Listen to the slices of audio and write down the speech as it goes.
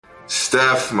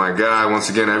Steph, my guy. Once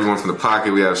again, everyone from the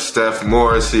pocket. We have Steph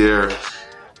Morris here,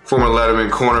 former Letterman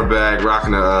cornerback,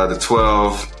 rocking the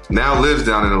 12. Now lives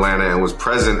down in Atlanta and was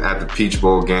present at the Peach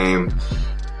Bowl game.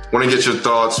 Want to get your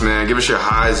thoughts, man. Give us your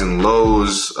highs and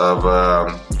lows of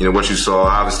what you saw.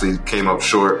 Obviously, came up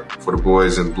short for the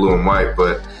boys in blue and white,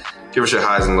 but give us your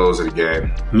highs and lows of the game.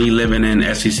 Me living in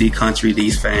SEC country,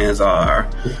 these fans are,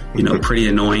 pretty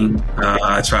annoying.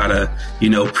 I try to,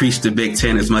 preach the Big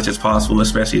Ten as much as possible,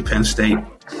 especially Penn State.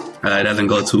 It doesn't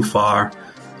go too far.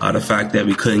 The fact that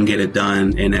we couldn't get it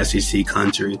done in SEC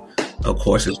country, of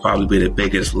course, is probably the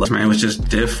biggest loss. Man, it was just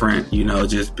different,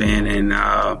 just being in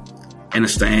the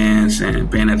stands and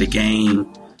being at the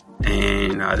game.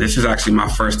 And this is actually my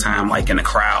first time in the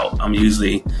crowd. I'm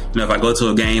usually, if I go to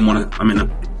a game, I'm in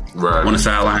on the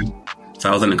sideline. So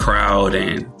I was in the crowd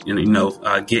and,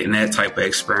 getting that type of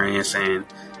experience. And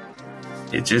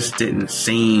it just didn't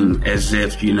seem as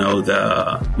if,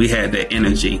 we had the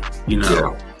energy,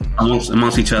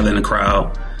 amongst each other in the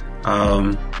crowd.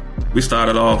 We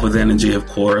started off with energy, of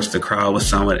course. The crowd was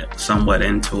somewhat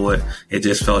into it. It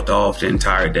just felt off the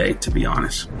entire day, to be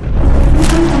honest.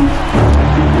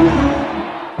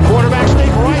 Quarterback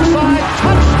sneak right side,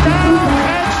 touchdown,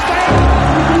 Penn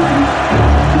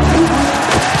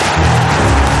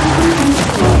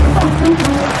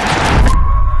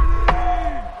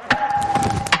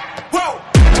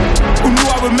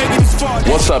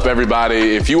What's up,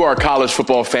 everybody? If you are a college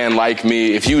football fan like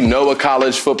me, if you know a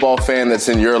college football fan that's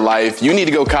in your life, you need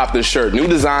to go cop this shirt. New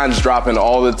designs dropping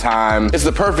all the time. It's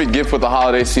the perfect gift with the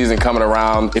holiday season coming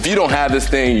around. If you don't have this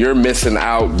thing, you're missing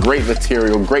out. Great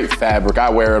material, great fabric. I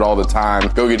wear it all the time.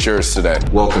 Go get yours today.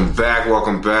 Welcome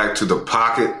back to The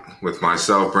Pocket with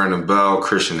myself, Brandon Bell,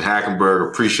 Christian Hackenberg.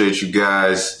 Appreciate you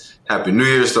guys. Happy New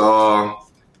Year's to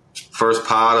all. First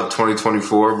pod of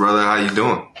 2024. Brother, how you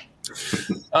doing?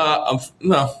 I'm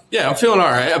feeling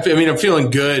all right. I'm feeling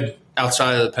good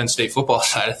outside of the Penn State football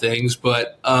side of things,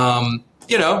 but, had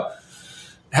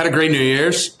a great New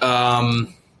Year's. My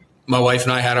wife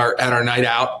and I had our night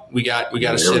out. We got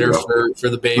a sitter for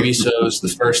the baby. So it was the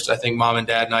first, I think, mom and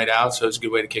dad night out. So it was a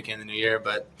good way to kick in the new year.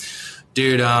 But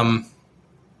dude, man,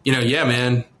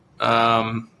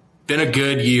 been a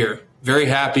good year. Very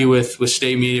happy with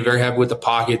State Media, very happy with the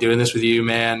pocket, doing this with you,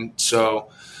 man. So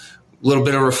a little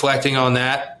bit of reflecting on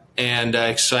that, and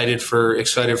excited for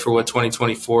what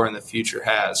 2024 in the future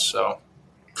has. So,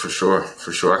 for sure,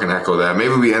 I can echo that.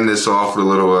 Maybe we end this off with a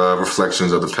little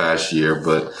reflections of the past year,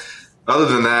 but other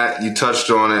than that, you touched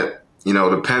on it.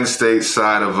 The Penn State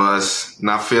side of us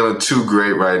not feeling too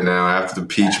great right now after the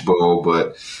Peach Bowl,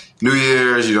 but New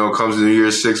Year's, comes to New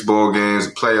Year's 6 bowl games,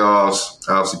 playoffs.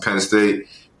 Obviously, Penn State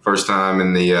first time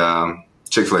in the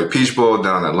Chick-fil-A Peach Bowl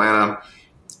down in Atlanta.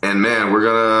 And, man,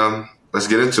 let's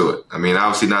get into it.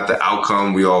 Obviously not the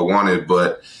outcome we all wanted,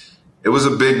 but it was a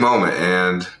big moment.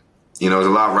 And, there was a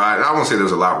lot riding. I won't say there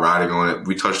was a lot riding on it.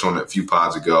 We touched on it a few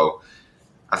pods ago.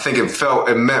 I think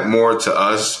it meant more to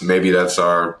us. Maybe that's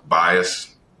our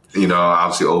bias.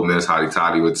 Obviously Ole Miss, Hotty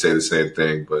Toddy would say the same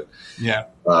thing. But, yeah.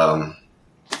 Where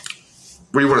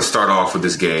do you want to start off with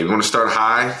this game? You want to start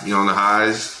high, on the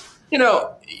highs?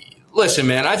 Listen,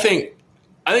 man, I think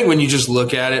when you just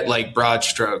look at it like broad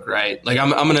stroke, right? I'm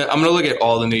gonna look at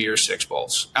all the New Year's 6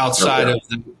 bowls outside of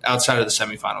the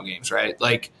semifinal games, right?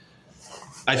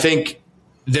 I think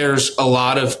there's a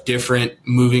lot of different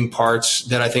moving parts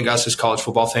that I think us as college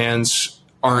football fans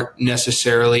aren't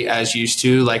necessarily as used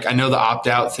to. I know the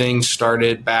opt-out thing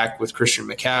started back with Christian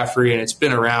McCaffrey, and it's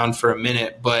been around for a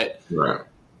minute, but right.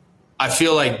 I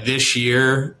feel like this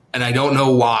year, and I don't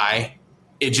know why,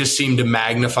 it just seemed to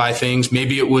magnify things.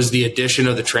 Maybe it was the addition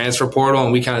of the transfer portal,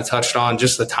 and we kind of touched on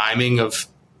just the timing of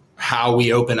how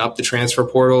we open up the transfer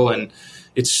portal, and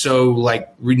it's so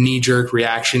knee-jerk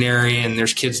reactionary, and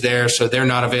there's kids there, so they're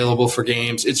not available for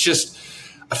games. It's just,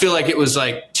 I feel like it was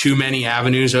too many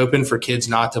avenues open for kids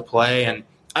not to play, and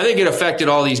I think it affected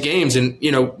all these games. And,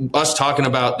 us talking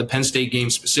about the Penn State game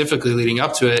specifically leading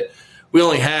up to it, we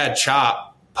only had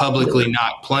Chop publicly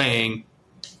not playing.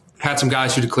 Had some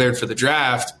guys who declared for the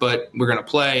draft, but we're going to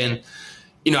play. And,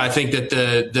 I think that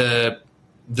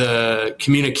the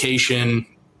communication,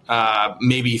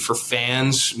 maybe for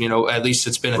fans, at least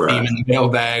it's been a theme in the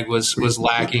mailbag, was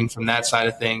lacking from that side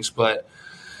of things. But,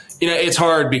 it's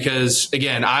hard because,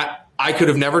 again, I could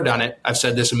have never done it. I've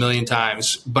said this a million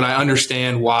times, but I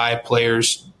understand why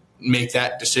players make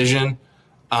that decision.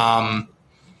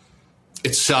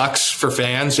 It sucks for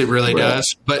fans. It really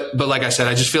does. But like I said,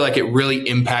 I just feel like it really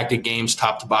impacted games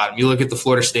top to bottom. You look at the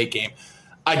Florida State game.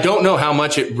 I don't know how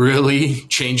much it really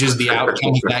changes the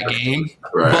outcome of that game,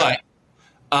 but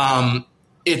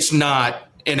it's not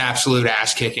an absolute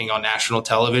ass kicking on national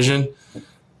television.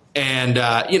 And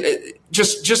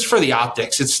just for the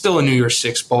optics, it's still a New Year's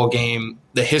Six bowl game.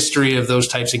 The history of those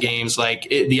types of games,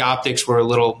 the optics were a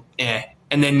little eh.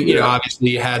 And then,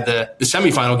 obviously you had the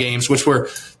semifinal games, which were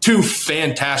two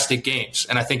fantastic games.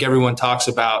 And I think everyone talks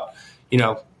about,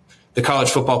 the College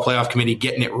Football Playoff Committee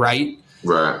getting it right.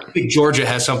 Right. I think Georgia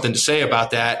has something to say about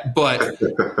that. But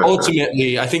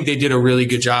ultimately, I think they did a really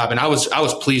good job. And I was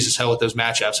pleased as hell with those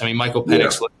matchups. I mean, Michael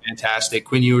Penix looked fantastic.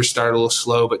 Quinn Ewers started a little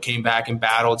slow, but came back and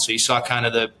battled. So you saw kind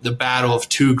of the battle of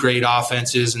two great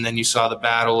offenses, and then you saw the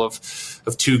battle of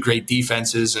two great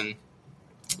defenses and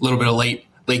a little bit of late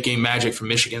game magic from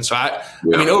Michigan. So, I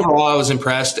mean, overall, I was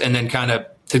impressed. And then kind of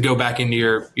to go back into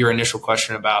your initial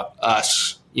question about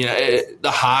us, the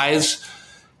highs –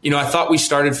 I thought we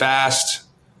started fast,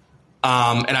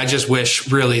 and I just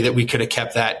wish really that we could have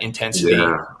kept that intensity.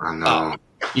 Yeah, I know.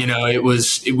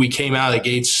 We came out of the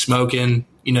gates smoking.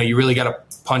 You really got to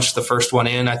punch the first one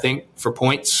in, I think, for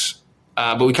points.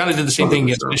 But we kind of did the same thing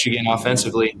against Michigan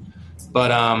offensively.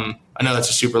 But I know that's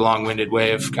a super long-winded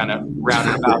way of kind of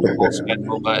rounding about the whole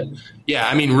schedule. But, yeah,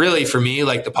 I mean, really for me,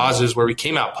 the positives were we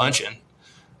came out punching.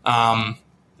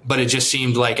 But it just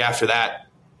seemed like after that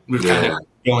we were kind of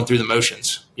going through the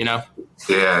motions, Yeah,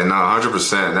 no,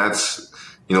 100%. That's,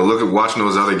 look at watching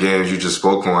those other games you just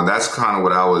spoke on. That's kind of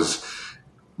what I was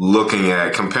looking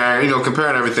at, comparing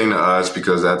everything to us,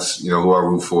 because that's, who I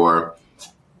root for,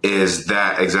 is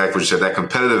that exactly what you said, that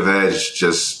competitive edge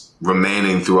just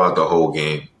remaining throughout the whole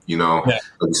game. Like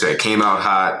you said, came out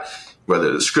hot,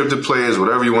 whether the scripted plays,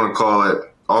 whatever you want to call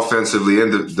it, offensively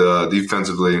and the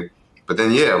defensively. But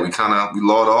then, we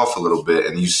lawed off a little bit,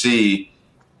 and you see,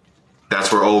 that's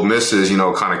where Ole Miss's,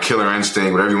 kind of killer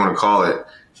instinct, whatever you want to call it,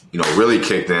 really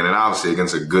kicked in. And obviously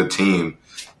against a good team,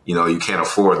 you can't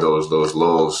afford those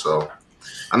lows. So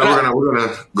I know we're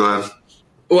gonna go ahead.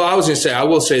 Well, I was gonna say, I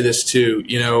will say this too.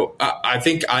 I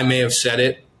think I may have said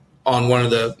it on one of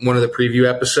the preview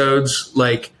episodes.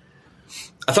 I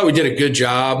thought we did a good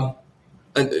job,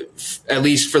 at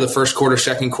least for the first quarter,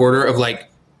 second quarter, of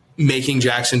making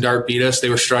Jackson Dart beat us. They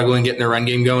were struggling getting their run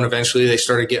game going. Eventually they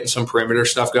started getting some perimeter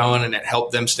stuff going, and it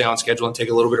helped them stay on schedule and take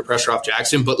a little bit of pressure off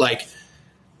Jackson. But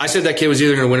I said, that kid was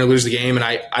either going to win or lose the game, and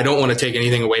I don't want to take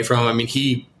anything away from him. I mean,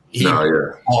 he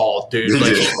balled, dude.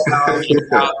 He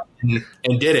out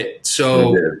and did it.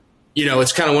 So,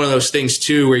 it's kind of one of those things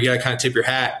too, where you got to kind of tip your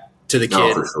hat to the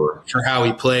kid for how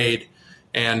he played.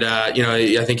 And, I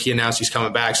think he announced he's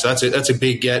coming back. So that's a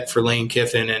big get for Lane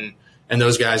Kiffin and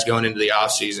those guys going into the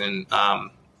offseason. I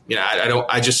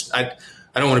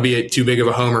don't want to be too big of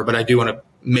a homer, but I do want to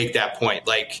make that point.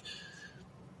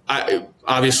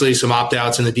 Obviously some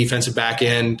opt-outs in the defensive back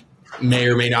end may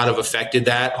or may not have affected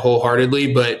that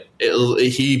wholeheartedly, but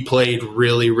he played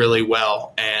really, really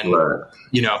well. And,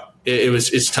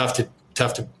 it's tough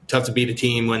to beat a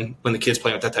team when the kid's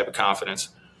playing with that type of confidence.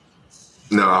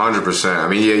 No, 100%. I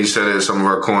mean, you said it, some of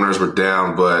our corners were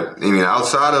down, but I mean,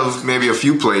 outside of maybe a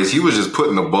few plays, he was just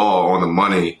putting the ball on the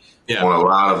money on a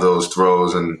lot of those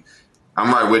throws. And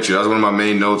I'm right with you. That was one of my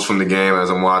main notes from the game as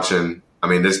I'm watching. I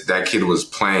mean, that kid was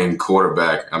playing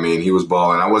quarterback. I mean, he was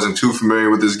balling. I wasn't too familiar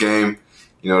with this game,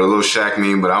 the little Shaq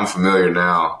meme, but I'm familiar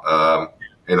now.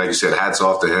 And like you said, hats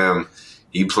off to him.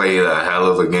 He played a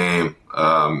hell of a game,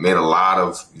 made a lot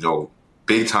of,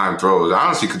 big time throws. I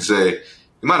honestly could say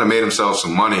he might have made himself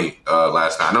some money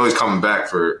last night. I know he's coming back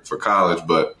for college,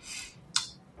 but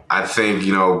I think,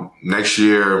 next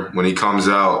year when he comes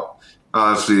out,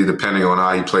 obviously depending on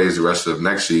how he plays the rest of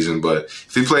next season, but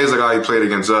if he plays like how he played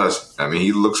against us, I mean,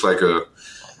 he looks like a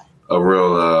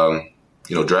real,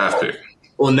 draft pick.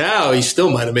 Well, now he still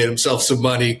might have made himself some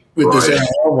money with this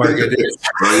NFL market.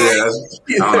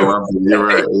 I don't know. You're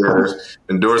right. Yeah,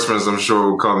 endorsements, I'm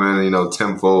sure, will come in,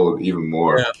 tenfold, even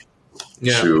more.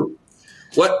 Yeah. Shoot.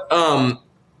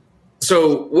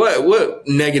 So what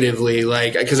negatively,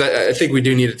 because I think we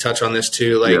do need to touch on this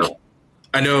too.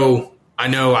 I know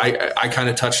I kind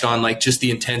of touched on just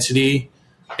the intensity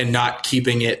and not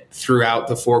keeping it throughout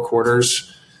the four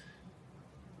quarters.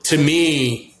 To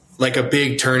me, a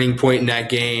big turning point in that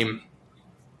game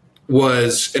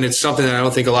was, and it's something that I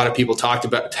don't think a lot of people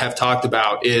have talked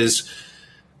about, is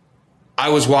I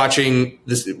was watching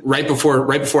this right before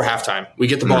halftime. We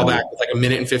get the ball back with 1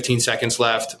 minute and 15 seconds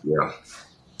left. Yeah.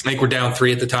 I think we're down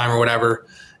 3 at the time or whatever.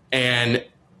 And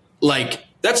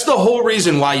that's the whole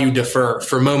reason why you defer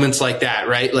for moments like that,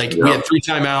 right? We had 3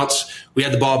 timeouts. We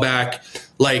had the ball back.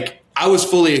 I was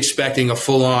fully expecting a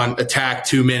full-on attack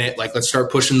 2 minute. Let's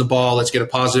start pushing the ball. Let's get a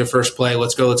positive first play.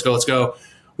 Let's go.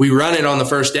 We run it on the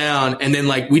first down, and then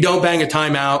we don't bang a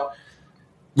timeout.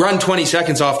 run 20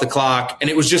 seconds off the clock. And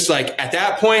it was just like, at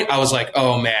that point, I was like,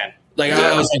 oh man, like,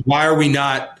 I was like, why are we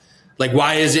not, like,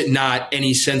 why is it not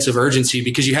any sense of urgency?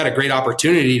 Because you had a great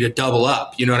opportunity to double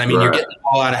up. You know what I mean? Right. You're getting the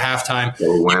ball out of halftime.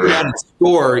 You're out of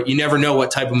score. You never know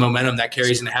what type of momentum that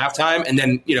carries into halftime. And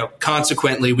then, you know,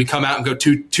 consequently, we come out and go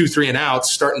two, 3 and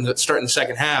outs starting the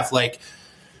second half. Like,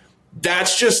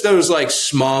 that's just those like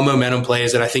small momentum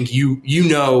plays that I think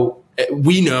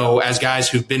we know as guys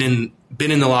who've been in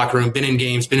the locker room, been in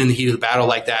games, been in the heat of the battle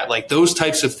like that. Like, those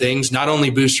types of things not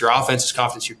only boost your offense's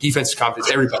confidence, your defense's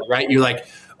confidence, everybody, right? You're like,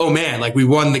 oh man, like, we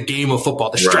won the game of football,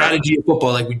 the strategy of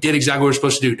football. Like, we did exactly what we're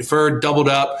supposed to do. Deferred, doubled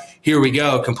up. Here we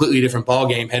go. Completely different ball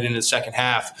game heading into the second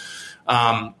half.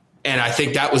 And I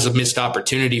think that was a missed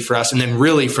opportunity for us. And then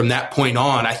really from that point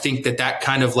on, I think that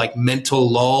kind of like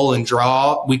mental lull and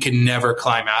draw, we can never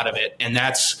climb out of it. And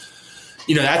that's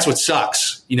what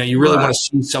sucks. You know, you really want to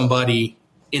see somebody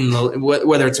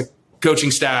whether it's a coaching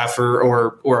staff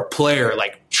or a player,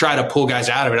 like, try to pull guys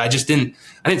out of it. I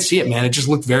didn't see it, man. It just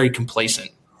looked very complacent.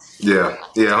 Yeah,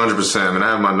 100%. I mean,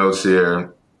 I have my notes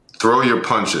here. Throw your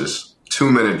punches,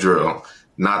 2-minute drill,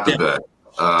 not the bet.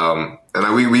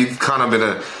 And we've kind of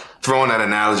been throwing that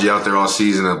analogy out there all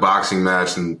season, a boxing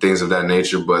match and things of that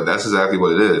nature, but that's exactly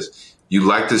what it is. You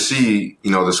like to see,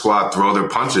 you know, the squad throw their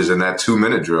punches in that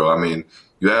 2-minute drill. I mean,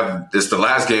 it's the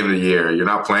last game of the year. You're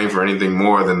not playing for anything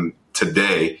more than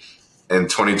today in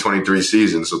 2023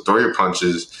 season. So throw your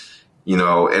punches, you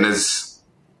know, and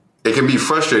it can be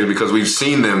frustrating because we've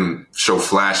seen them show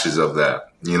flashes of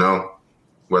that, you know,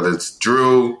 whether it's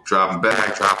Drew dropping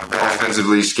back,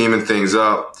 offensively, scheming things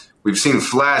up. We've seen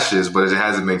flashes, but it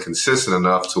hasn't been consistent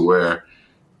enough to where,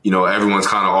 you know, everyone's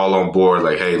kind of all on board.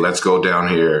 Like, hey, let's go down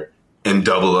here and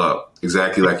double up.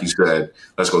 Exactly like you said.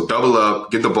 Let's go double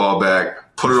up, get the ball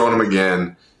back, put it on them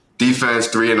again. Defense,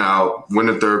 3 and out, win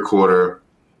the third quarter.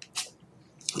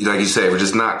 Like you say, we're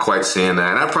just not quite seeing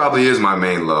that. And that probably is my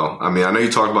main low. I mean, I know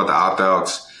you talked about the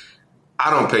opt-outs. I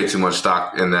don't pay too much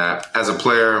stock in that. As a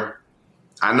player,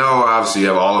 I know obviously you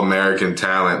have all-American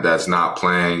talent that's not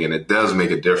playing, and it does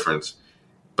make a difference.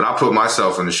 But I put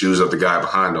myself in the shoes of the guy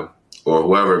behind him or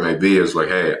whoever it may be. It's like,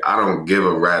 hey, I don't give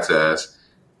a rat's ass.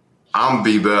 I'm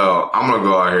B-Bell. I'm going to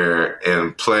go out here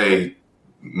and play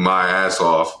my ass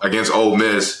off against Ole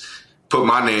Miss, put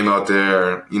my name out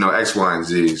there, you know, X, Y, and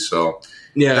Z. So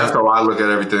yeah, that's how I look at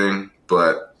everything.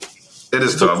 But it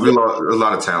is tough. A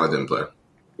lot of talent didn't play.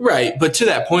 Right. But to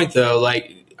that point, though,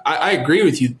 like, I agree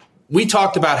with you. We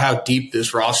talked about how deep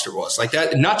this roster was. Like,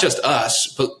 that, not just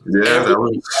us, but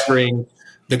everybody,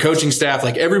 the coaching staff,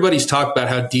 like, everybody's talked about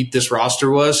how deep this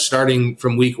roster was starting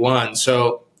from week 1.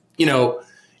 So, you know,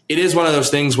 it is one of those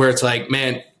things where it's like,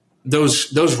 man,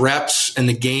 those reps and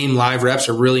the live reps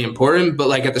are really important. But,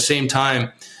 like, at the same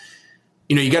time,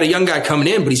 you know, you got a young guy coming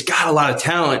in, but he's got a lot of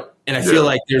talent. And I feel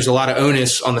like there's a lot of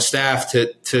onus on the staff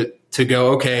to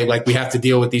go, okay, like, we have to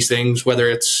deal with these things, whether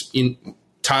it's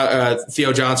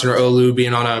Theo Johnson or Olu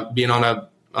being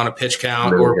on a pitch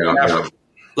count or whatever.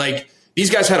 Like, these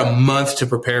guys had a month to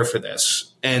prepare for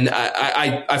this. And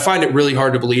I find it really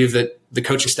hard to believe that the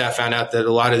coaching staff found out that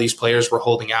a lot of these players were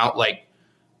holding out like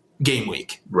game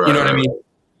week. Right. You know what I mean?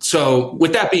 So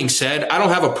with that being said, I don't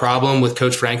have a problem with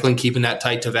Coach Franklin keeping that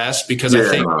tight to vest because I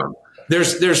think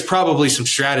there's probably some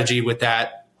strategy with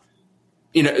that.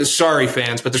 You know, sorry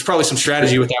fans, but there's probably some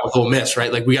strategy with that with Ole Miss,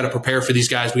 right? Like, we got to prepare for these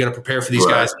guys. We got to prepare for these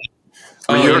guys.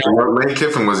 Lane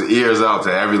Kiffin was ears out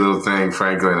to every little thing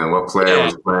Franklin and what player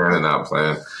was playing and not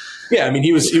playing. Yeah, I mean,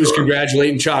 he was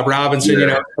congratulating Chop Robinson. You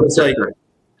know, it's like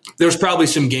there's probably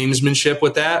some gamesmanship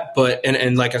with that, but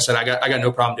and like I said, I got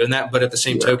no problem doing that. But at the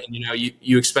same token, you know,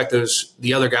 you expect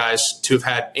the other guys to have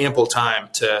had ample time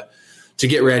to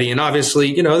get ready, and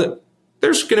obviously, you know,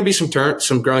 there's going to be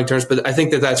some growing turns. But I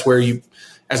think that's where you,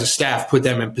 as a staff, put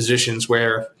them in positions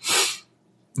where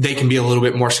they can be a little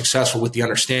bit more successful with the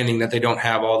understanding that they don't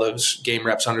have all those game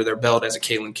reps under their belt as a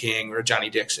Kalen King or a Johnny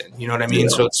Dixon. You know what I mean? Yeah.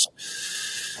 So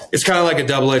it's kind of like a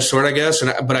double-edged sword, I guess.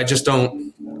 But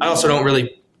I also don't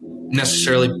really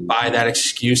necessarily buy that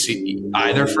excuse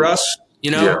either for us, you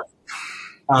know?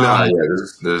 Yeah.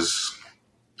 There's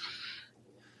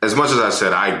as much as I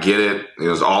said, I get it. It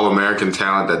was all-American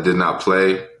talent that did not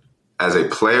play. As a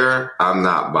player, I'm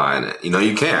not buying it. You know,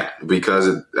 you can't, because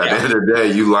at the end of the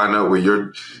day, you line up with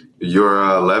your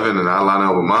 11 and I line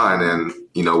up with mine, and,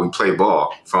 you know, we play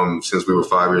ball since we were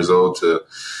 5 years old to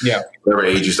whatever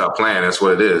age you stop playing. That's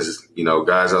what it is. You know,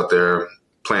 guys out there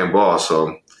playing ball.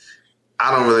 So I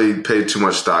don't really pay too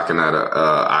much stock in that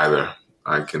either.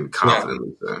 I can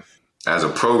confidently say, as a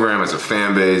program, as a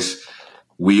fan base,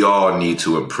 we all need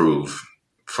to improve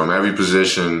from every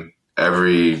position,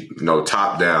 every, you know,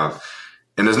 top down.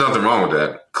 And there's nothing wrong with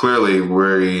that. Clearly,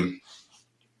 we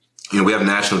have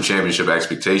national championship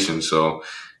expectations. So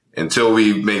until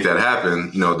we make that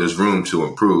happen, there's room to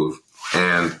improve.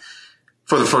 And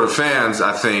for the fans,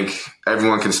 I think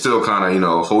everyone can still kind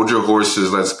of, hold your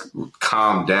horses. Let's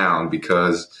calm down,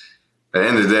 because at the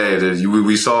end of the day,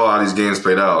 we saw how these games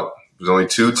played out. There's only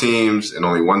 2 teams, and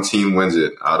only one team wins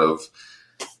it out of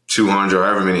 200 or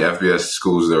however many FBS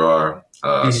schools there are.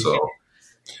 So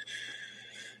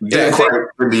didn't quite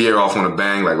end the year off on a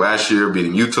bang like last year,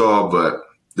 beating Utah, but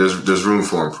there's room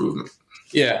for improvement.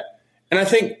 Yeah, and I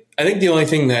think the only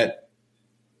thing that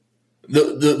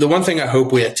the one thing I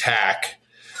hope we attack,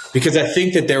 because I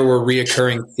think that there were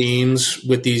reoccurring themes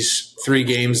with these 3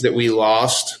 games that we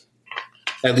lost,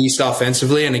 at least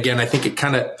offensively. And again, I think it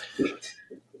kind of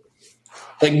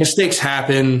like mistakes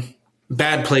happen,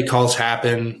 bad play calls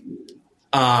happen.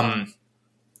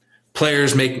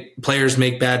 Players make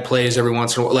bad plays every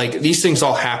once in a while. Like, these things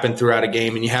all happen throughout a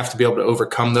game, and you have to be able to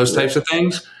overcome those types of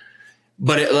things.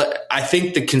 But I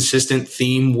think the consistent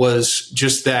theme was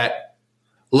just that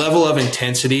level of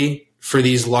intensity for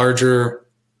these larger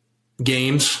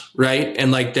games, right?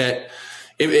 And like that,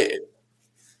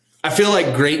 I feel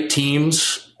like great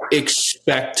teams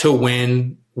expect to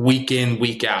win week in,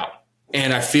 week out.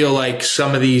 And I feel like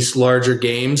some of these larger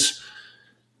games,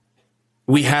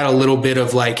 we had a little bit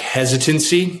of like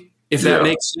hesitancy, if that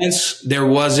makes sense. There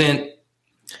wasn't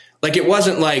like, it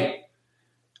wasn't like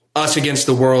us against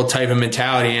the world type of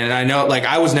mentality. And I know, like,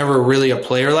 I was never really a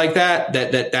player like that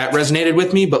resonated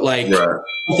with me, but like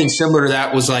something similar to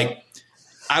that was like,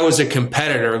 I was a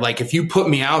competitor. Like, if you put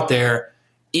me out there,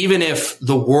 even if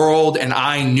the world and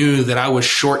I knew that I was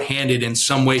shorthanded in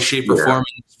some way, shape, or form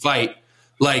in this fight,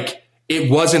 like, it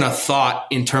wasn't a thought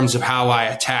in terms of how I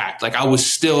attacked. Like, I was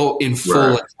still in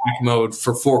full attack mode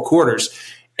for 4 quarters,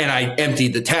 and I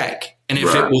emptied the tank. And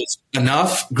if it was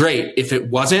enough, great. If it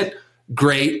wasn't,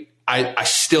 great. I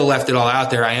still left it all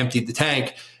out there. I emptied the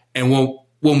tank, and we'll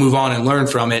move on and learn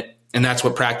from it. And that's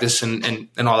what practice and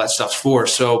all that stuff's for.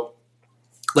 So,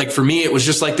 like, for me, it was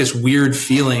just like this weird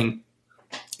feeling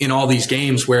in all these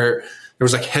games where there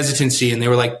was like hesitancy, and they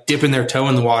were like dipping their toe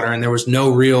in the water, and there was no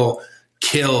real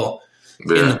kill in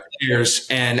the players.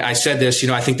 And I said this,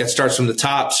 I think that starts from the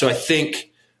top. So I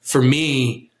think for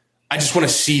me, I just want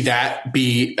to see that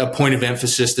be a point of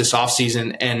emphasis this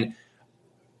offseason. And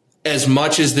as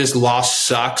much as this loss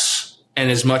sucks,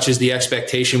 and as much as the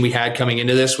expectation we had coming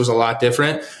into this was a lot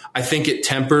different, I think it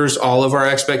tempers all of our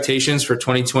expectations for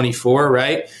 2024,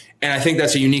 right? And I think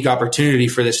that's a unique opportunity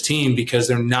for this team, because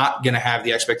they're not going to have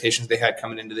the expectations they had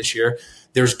coming into this year.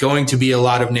 There's going to be a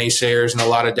lot of naysayers and a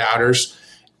lot of doubters.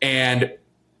 And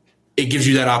it gives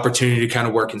you that opportunity to kind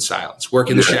of work in silence, work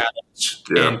in the shadows,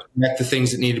 and correct the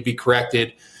things that need to be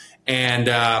corrected. And,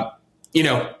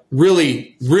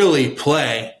 really, really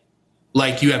play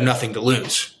like you have nothing to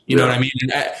lose. You know what I mean?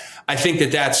 And I think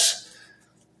that's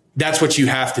what you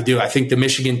have to do. I think the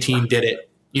Michigan team did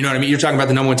it. You know what I mean? You're talking about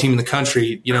the number 1 team in the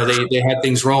country. They had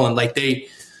things rolling. Like, they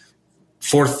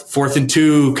fourth and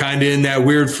 2, kind of in that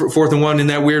weird 4th and 1 in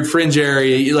that weird fringe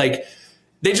area. Like,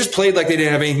 they just played like they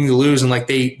didn't have anything to lose, and like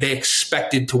they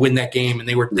expected to win that game, and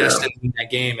they were destined to win that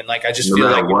game. And like, I just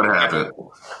feel like what happened.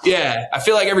 Yeah, I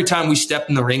feel like every time we stepped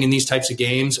in the ring in these types of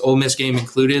games, Ole Miss game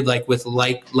included, like with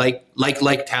like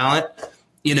talent,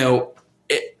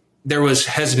 there was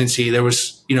hesitancy, there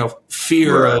was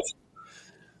fear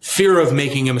of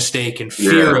making a mistake, and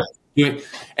fear of doing.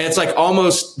 And it's like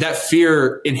almost that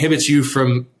fear inhibits you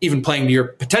from even playing to your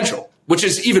potential, which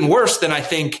is even worse than, I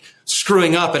think,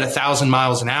 screwing up at 1,000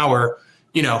 miles an hour,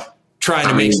 trying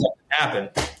to make something happen.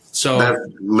 So that's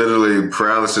literally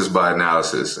paralysis by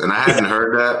analysis. And I hadn't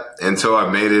heard that until I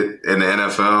made it in the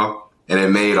NFL, and it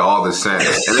made all the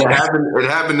sense. And it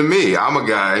happened to me. I'm a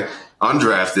guy,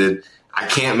 undrafted. I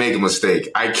can't make a mistake.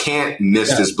 I can't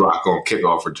miss this block on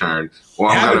kickoff return, or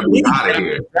I'm going to be out of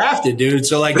here. Drafted, dude.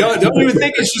 So like, don't even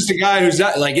think it's just a guy who's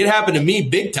not, like, it happened to me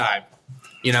big time.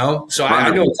 So I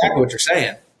know exactly what you're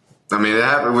saying. I mean, it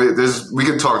happened. We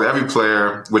can talk to every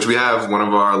player, which we have one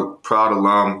of our proud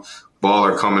alum,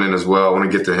 Baller, coming in as well. I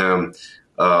want to get to him.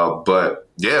 But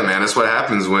yeah, man, that's what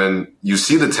happens when you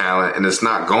see the talent and it's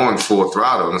not going full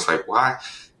throttle. And it's like, why,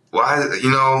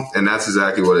 and that's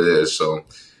exactly what it is. So,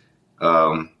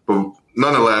 but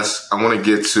nonetheless, I want to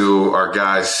get to our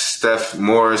guy, Steph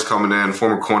Morris, coming in,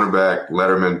 former cornerback,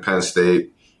 Letterman, Penn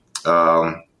State,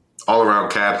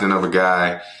 all-around captain of a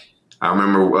guy. I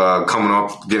remember coming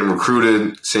up, getting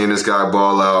recruited, seeing this guy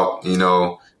ball out,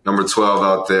 number 12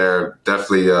 out there,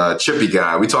 definitely a chippy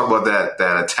guy. We talk about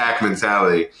that attack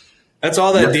mentality. That's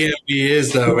all that DMV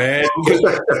is, though, man.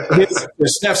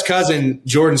 Steph's cousin,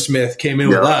 Jordan Smith, came in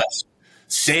with us.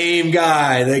 Same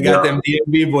guy. They got them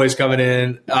DMV boys coming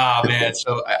in. Oh, man.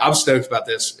 So I'm stoked about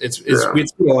this. It's been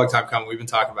a long time coming. We've been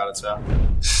talking about it. So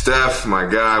Steph, my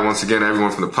guy. Once again,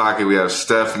 everyone from the pocket. We have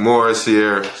Steph Morris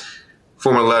here,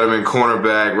 former Letterman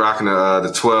cornerback, rocking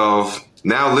the 12.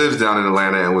 Now lives down in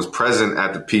Atlanta and was present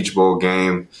at the Peach Bowl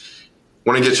game.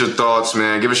 Want to get your thoughts,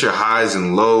 man. Give us your highs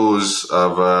and lows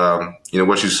of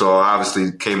what you saw.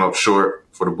 Obviously, came up short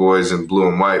for the boys in blue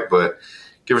and white, but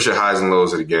give us your highs and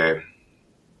lows of the game.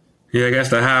 Yeah, I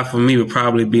guess the high for me would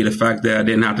probably be the fact that I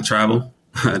didn't have to travel.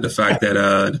 The fact that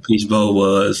the Peach Bowl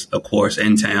was, of course,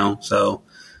 in town, so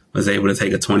I was able to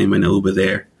take a 20-minute Uber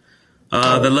there.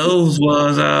 The lows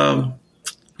was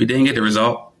we didn't get the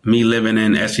result. Me living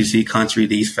in SEC country,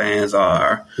 these fans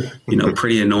are,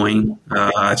 pretty annoying.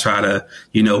 I try to,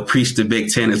 preach the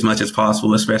Big Ten as much as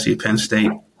possible, especially Penn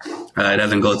State. It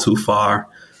doesn't go too far.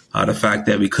 The fact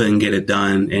that we couldn't get it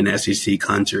done in SEC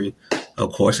country,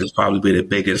 of course, is probably the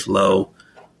biggest low.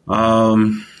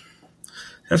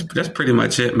 That's pretty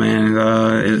much it, man.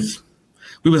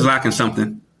 We was lacking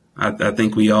something. I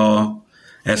think we all,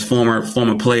 as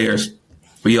former players,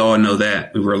 we all know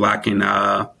that we were lacking.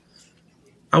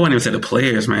 I wouldn't even say the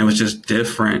players, man. It was just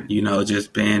different,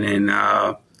 just being in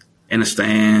the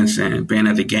stands and being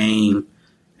at the game.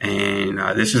 And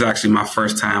this is actually my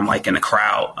first time, like, in the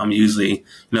crowd. I'm usually,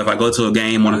 if I go to a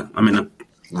game, I'm on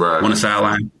the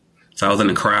sideline. So I was in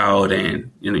the crowd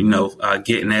and,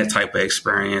 getting that type of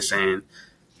experience. And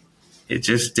it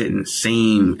just didn't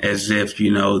seem as if, we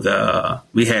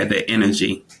had the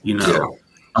energy,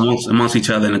 amongst each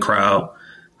other in the crowd.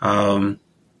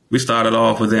 We started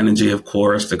off with energy, of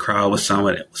course. The crowd was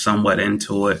somewhat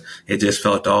into it. It just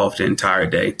felt off the entire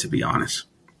day, to be honest.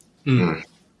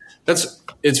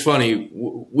 It's funny.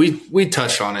 We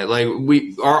touched on it. Like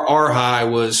our high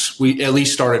was we at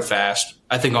least started fast.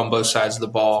 I think on both sides of the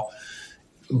ball.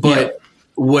 But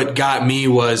what got me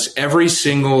was every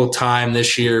single time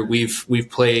this year we've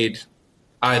played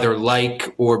either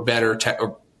like or better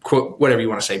or quote whatever you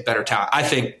want to say, better talent. I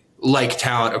think like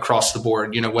talent across the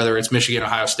board, whether it's Michigan,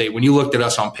 Ohio State. When you looked at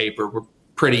us on paper, we're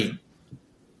pretty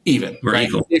even,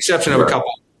 right? With the exception of a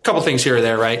couple things here or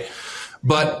there, right?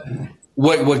 But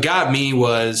what got me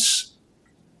was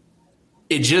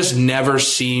it just never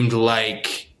seemed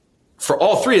like for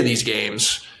all three of these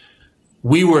games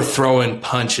we were throwing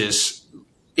punches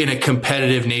in a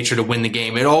competitive nature to win the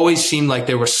game. It always seemed like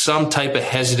there was some type of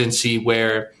hesitancy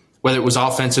where whether it was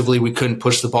offensively, we couldn't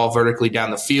push the ball vertically down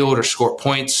the field or score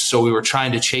points. So we were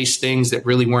trying to chase things that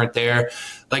really weren't there.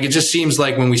 Like, it just seems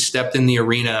like when we stepped in the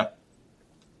arena,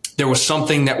 there was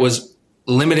something that was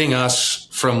limiting us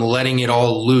from letting it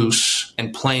all loose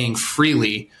and playing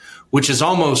freely, which is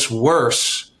almost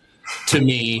worse to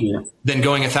me than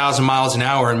going 1,000 miles an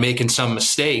hour and making some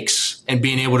mistakes and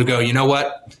being able to go, you know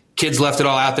what? Kids left it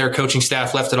all out there. Coaching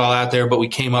staff left it all out there, but we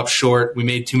came up short. We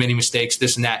made too many mistakes,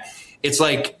 this and that. It's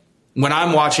like, when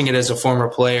I'm watching it as a former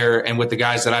player and with the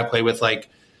guys that I play with, like,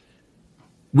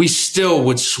 we still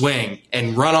would swing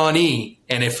and run on E.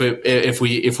 And if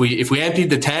we emptied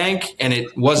the tank and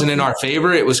it wasn't in our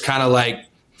favor, it was kind of like,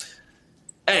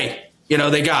 hey,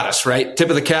 they got us, right? Tip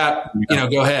of the cap,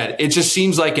 go ahead. It just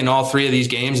seems like in all three of these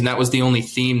games, and that was the only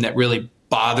theme that really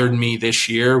bothered me this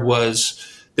year, was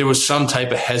there was some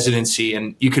type of hesitancy,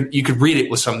 and you could read it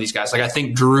with some of these guys. Like, I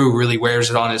think Drew really wears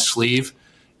it on his sleeve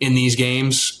in these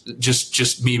games,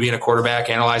 just me being a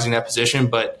quarterback analyzing that position.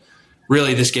 But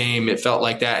really this game, it felt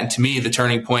like that. And to me, the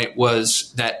turning point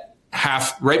was that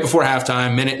right before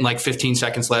halftime, minute and like 15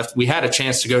 seconds left, we had a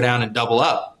chance to go down and double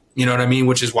up, you know what I mean?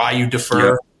 Which is why you defer.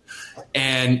 Yeah.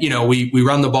 And, we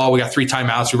run the ball. We got 3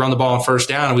 timeouts. We run the ball on first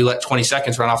down and we let 20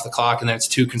 seconds run off the clock. And then it's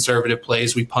 2 conservative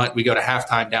plays. We punt, we go to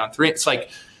halftime down 3. It's like,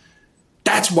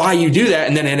 that's why you do that.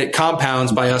 And then it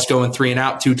compounds by us going 3 and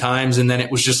out 2 times. And then it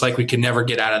was just like we could never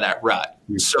get out of that rut.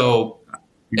 So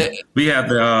we have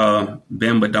the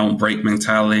bend but don't break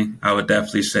mentality. I would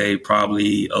definitely say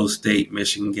probably O State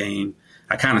Michigan game.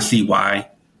 I kind of see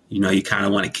why. You kind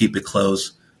of want to keep it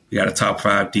close. We got a top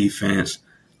 5 defense.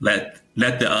 Let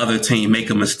the other team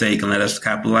make a mistake and let us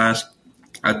capitalize.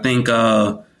 I think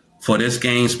for this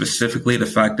game specifically, the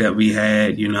fact that we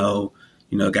had,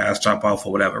 guys drop off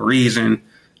for whatever reason.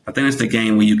 I think it's the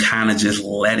game where you kind of just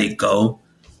let it go.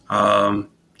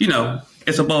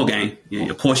 It's a bowl game.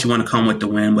 Of course, you want to come with the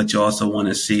win, but you also want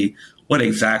to see what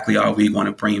exactly are we going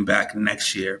to bring back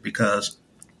next year, because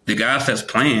the guys that's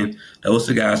playing, those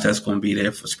are the guys that's going to be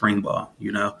there for spring ball,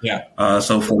 Yeah.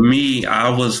 So for me, I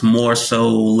was more so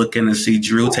looking to see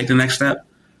Drew take the next step.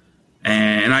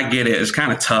 And I get it. It's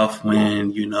kind of tough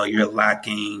when, you're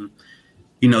lacking,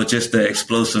 just the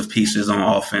explosive pieces on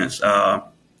offense,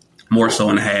 more so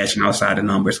in the hash and outside the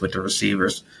numbers with the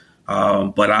receivers.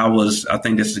 But I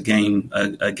think this is a game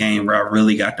where I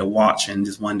really got to watch and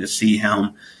just wanted to see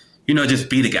him, just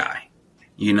be the guy.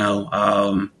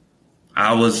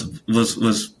 I was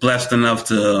blessed enough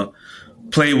to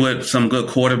play with some good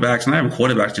quarterbacks, not even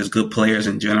quarterbacks, just good players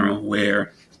in general,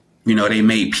 where, they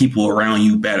made people around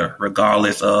you better,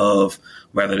 regardless of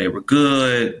whether they were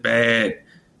good, bad.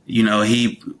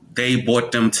 They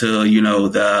brought them to,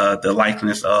 the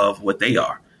likeness of what they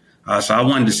are. So I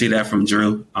wanted to see that from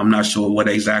Drew. I'm not sure what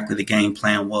exactly the game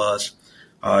plan was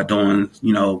during,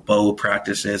 bowl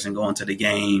practices and going to the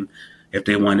game, if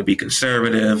they wanted to be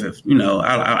conservative,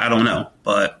 I don't know.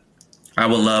 But I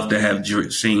would love to have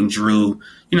seen Drew,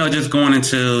 just going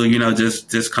into,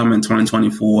 just coming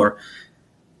 2024,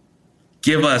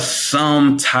 give us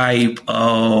some type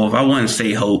of, I wouldn't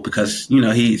say hope because,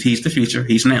 he's the future.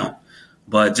 He's now.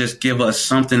 But just give us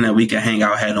something that we can hang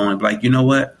our head on. Like, you know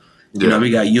what? Yeah. We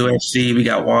got USC, we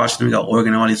got Washington, we got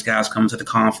Oregon, all these guys coming to the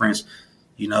conference.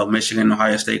 Michigan and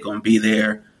Ohio State going to be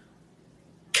there.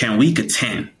 Can we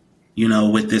contend,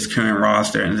 with this current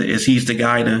roster? And is he's the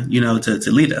guy to,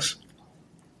 to lead us?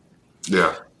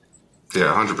 Yeah.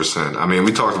 Yeah, 100%. I mean,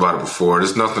 we talked about it before.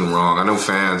 There's nothing wrong. I know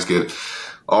fans get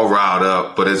all riled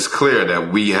up, but it's clear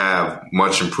that we have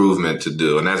much improvement to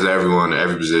do. And that's everyone,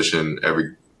 every position,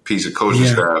 every piece of coaching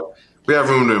staff. We have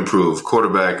room to improve.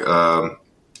 Quarterback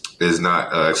is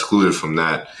not excluded from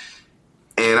that.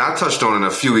 And I touched on it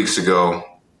a few weeks ago,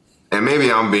 and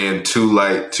maybe I'm being too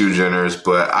light, too generous,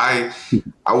 but I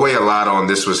weigh a lot on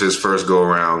this was his first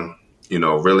go-around,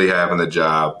 really having the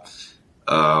job.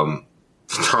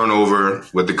 Turnover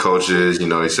with the coaches.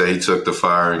 They say he took the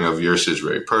firing of Yurcich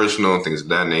very personal and things of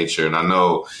that nature. And I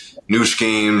know new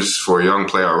schemes for a young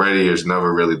player already is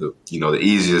never really the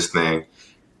easiest thing.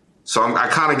 So I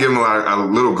kind of give him a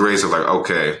little grace of like,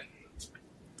 okay,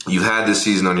 you had this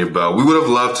season on your belt. We would have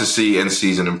loved to see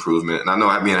in-season improvement. And I know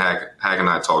me and Hack and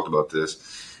I talked about this.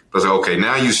 But it's like, okay,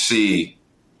 now you see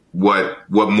what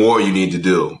more you need to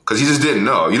do. Because he just didn't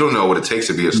know. You don't know what it takes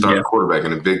to be a starting quarterback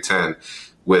in the Big Ten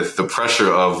with the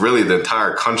pressure of really the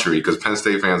entire country, because Penn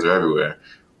State fans are everywhere,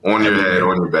 on your head,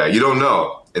 on your back. You don't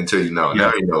know until you know. Yeah.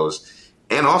 Now he knows.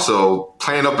 And also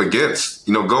playing up against,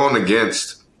 going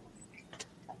against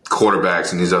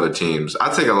quarterbacks and these other teams.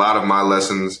 I take a lot of my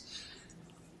lessons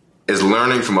is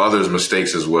learning from others'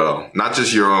 mistakes as well, not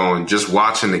just your own, just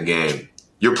watching the game.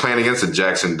 You're playing against a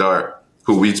Jackson Dart,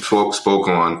 who we spoke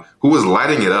on, who was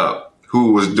lighting it up,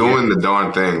 who was doing the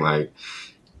darn thing, like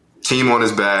team on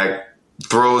his back,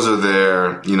 throws are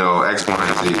there, X,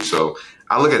 Y, and Z. So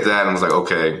I look at that and I was like,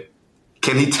 okay,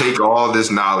 can he take all this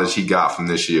knowledge he got from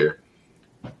this year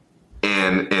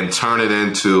and turn it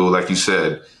into, like you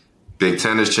said, Big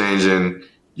Ten is changing.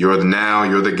 You're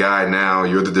the guy now.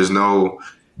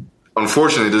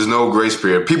 Unfortunately, there's no grace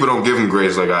period. People don't give him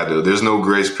grace like I do. There's no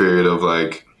grace period of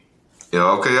like,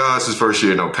 okay, it's his first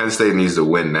year. No, Penn State needs to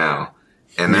win now.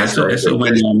 And that's it's a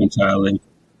win now mentality.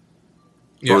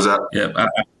 What was that? Yeah,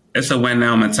 it's a win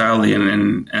now mentality.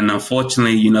 And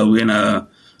unfortunately, we're in a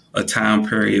time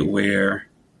period where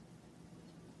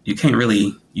you can't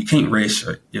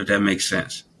redshirt, if that makes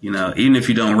sense. Even if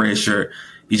you don't redshirt,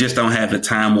 you just don't have the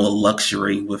time or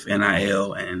luxury with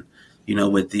NIL and,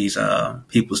 with these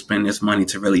people spending this money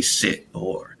to really sit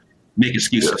or make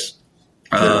excuses.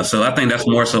 Yeah. So I think that's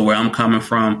more so where I'm coming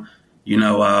from.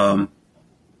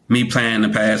 Me playing in the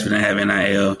past, we didn't have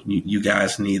NIL. You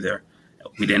guys neither.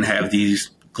 We didn't have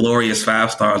these glorious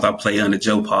 5 stars. I played under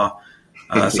Joe Pa.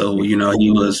 So, he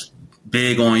was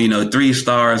big on, 3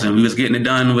 stars, and we was getting it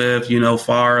done with,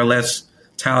 far less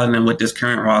talent than what this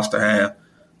current roster have.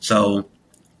 So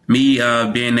me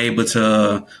being able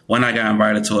to, when I got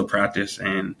invited to a practice,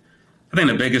 and I think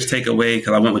the biggest takeaway,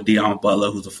 because I went with Deion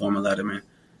Butler, who's a former Letterman,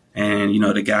 and,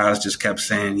 the guys just kept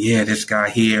saying, yeah, this guy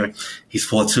here, he's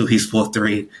 4'2", he's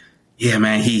 4'3". Yeah,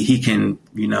 man, he can,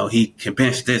 he can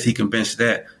bench this, he can bench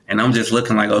that. And I'm just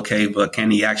looking like, okay, but can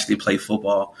he actually play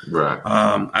football? Right.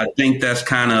 I think that's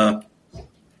kind of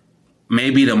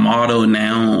maybe the motto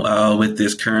now with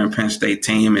this current Penn State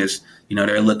team is,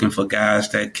 they're looking for guys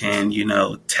that can,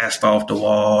 test off the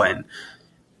wall. And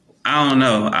I don't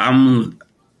know. I'm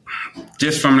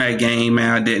just from that game,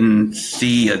 man, I didn't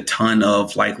see a ton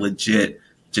of like legit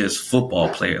just football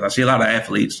players. I see a lot of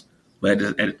athletes, but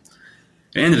at the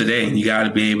end of the day, you got to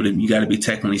be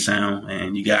technically sound,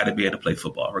 and you got to be able to play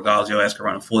football. Regardless, your ass can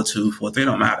run a 4'2", 4'3",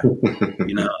 don't matter.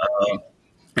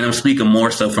 And I'm speaking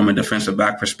more so from a defensive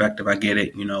back perspective. I get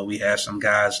it. You know, we had some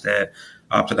guys that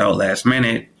opted out last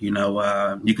minute. You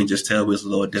know, you can just tell we was a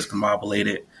little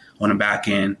discombobulated on the back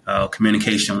end,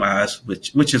 communication wise,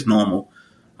 which is normal.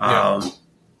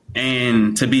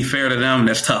 And to be fair to them,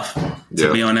 that's tough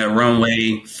to be on that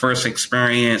runway, first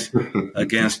experience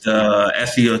against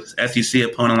SEC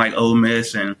opponent like Ole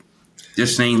Miss, and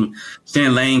just seeing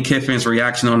Lane Kiffin's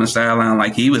reaction on the sideline,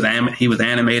 like he was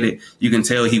animated. You can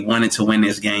tell he wanted to win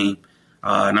this game,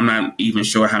 and I'm not even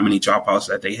sure how many dropouts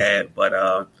that they had,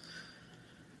 but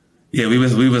yeah, we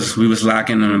was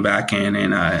locking on the back end,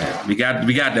 and we got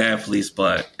the athletes,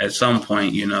 but at some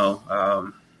point, you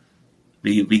know.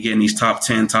 We getting these top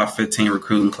 10, top 15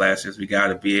 recruiting classes. We got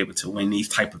to be able to win these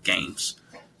type of games.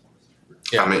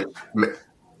 Yeah. I mean,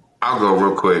 I'll go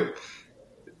real quick.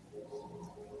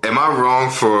 Am I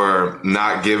wrong for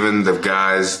not giving the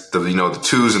guys the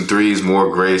 2s and 3s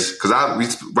more grace? Because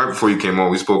right before you came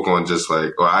on, we spoke on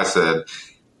I said,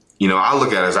 I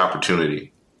look at it as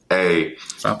opportunity.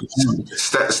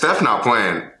 Steph not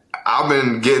playing. I've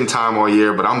been getting time all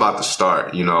year, but I'm about to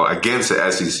start. Against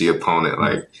an SEC opponent,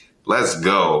 like. Let's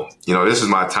go. This is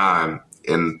my time.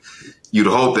 And you'd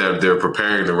hope that they're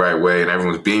preparing the right way and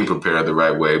everyone's being prepared the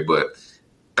right way. But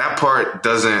that part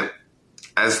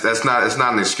it's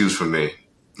not an excuse for me,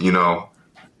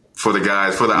 for the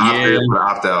guys, for the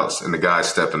opt-outs and the guys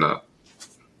stepping up.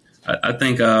 I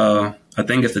think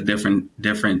it's a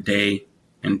different day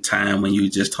and time when you're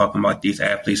just talking about these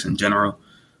athletes in general.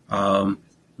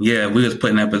 We was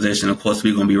put in that position. Of course,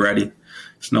 we're going to be ready.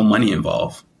 There's no money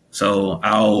involved. So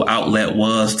our outlet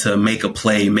was to make a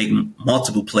play, make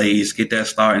multiple plays, get that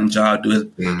starting job,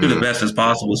 do the best as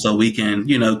possible so we can,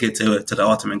 get to the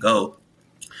ultimate goal.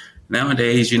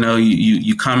 Nowadays,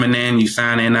 you coming in, you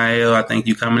sign NIL, I think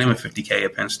you coming in with $50K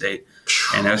at Penn State.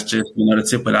 And that's just, the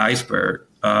tip of the iceberg.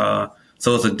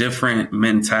 So it's a different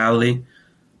mentality.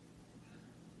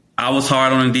 I was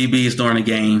hard on the DBs during the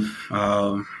game,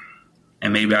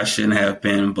 and maybe I shouldn't have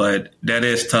been, but that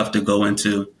is tough to go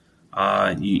into.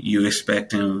 You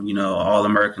expect him,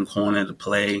 All-American corner to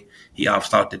play. He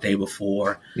opts out the day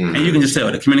before. And you can just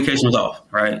tell the communication was off,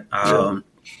 right?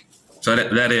 So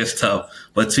that is tough.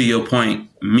 But to your point,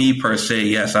 me per se,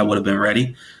 yes, I would have been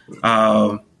ready.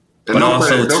 But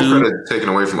also, no credit taken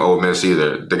away from Ole Miss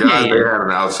either. The guys they had on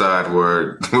the outside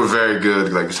were very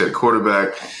good. Like you said,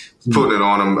 quarterback, putting it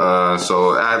on them.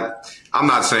 So I'm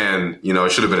not saying,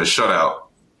 it should have been a shutout.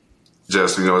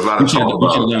 Just, there's a lot of talk about. We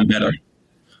should have done better.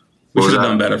 We should have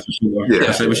done better for sure.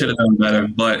 Yeah. We should have done better.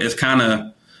 But it's kind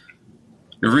of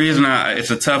the reason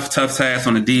it's a tough task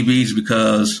on the DBs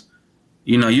because,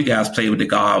 you guys play with the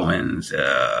Godwins,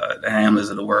 the Hamlers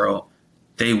of the world.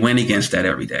 They win against that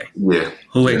every day. Yeah.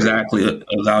 Who exactly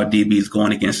is our DBs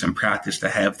going against in practice to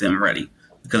have them ready?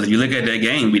 Because if you look at that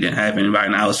game, we didn't have anybody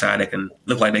on the outside that can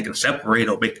look like they can separate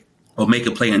or make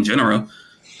a play in general.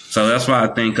 So that's why I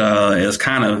think it's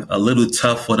kind of a little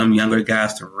tough for them younger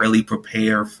guys to really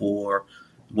prepare for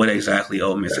what exactly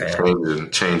Ole Miss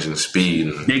had. Changing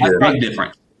speed. Big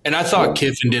difference. And I thought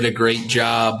Kiffin did a great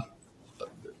job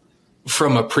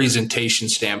from a presentation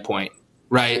standpoint,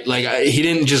 right? Like he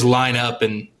didn't just line up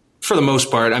and, for the most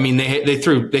part, I mean, they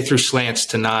threw slants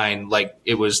to 9 like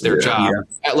it was their job.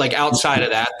 Yeah. Like outside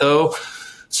of that, though,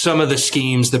 some of the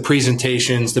schemes, the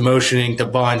presentations, the motioning to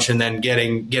bunch, and then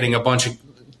getting a bunch of,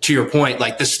 to your point,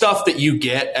 like the stuff that you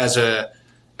get as a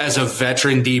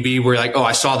veteran DB where you're like, oh,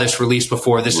 I saw this release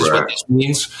before. This is what this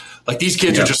means. Like these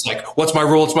kids are just like, what's my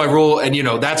rule? It's my rule. And,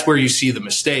 that's where you see the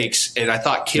mistakes. And I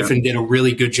thought Kiffin did a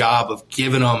really good job of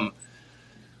giving them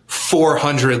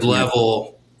 400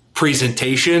 level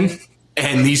presentation.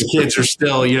 And these kids are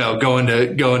still, going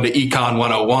to Econ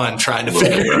 101 trying to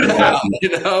figure it out,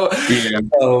 Yeah.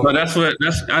 But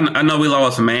I know we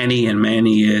lost Manny, and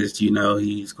Manny is,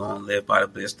 he's going to live by the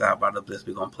blitz, die by the blitz.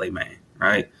 We're going to play man,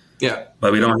 right? Yeah.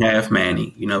 But we don't have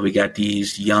Manny. We got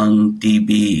these young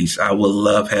DBs. I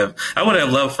would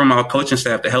have loved from our coaching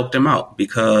staff to help them out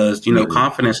because,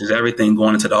 confidence is everything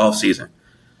going into the offseason.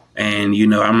 And,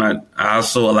 I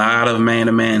saw a lot of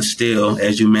man-to-man still,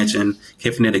 as you mentioned.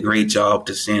 Kiffin did a great job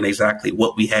to seeing exactly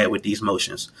what we had with these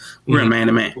motions. We're in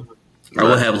man-to-man. I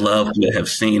would have loved to have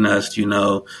seen us,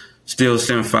 still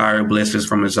send fire blitzes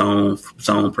from a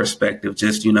zone perspective.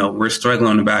 Just, we're struggling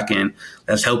on the back end.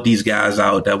 Let's help these guys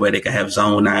out. That way they can have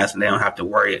zone eyes and they don't have to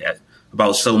worry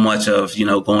about so much of,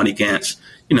 going against,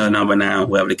 number 9,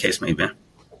 whoever the case may be.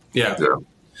 Yeah.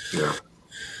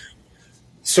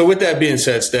 So with that being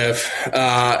said, Steph,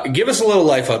 give us a little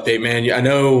life update, man.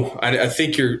 I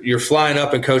think you're flying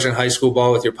up and coaching high school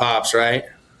ball with your pops, right?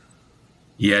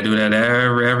 Yeah, I do that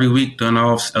every week during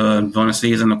the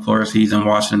season. Of course, he's in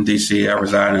Washington, D.C. I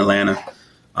reside in Atlanta.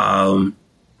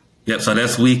 Yep, so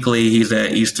that's weekly. He's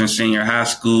at Eastern Senior High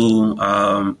School.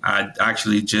 I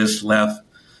actually just left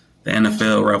the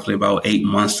NFL roughly about 8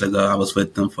 months ago. I was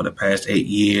with them for the past 8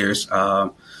 years,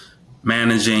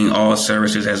 managing all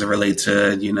services as it relates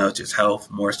to, just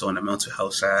health, more so on the mental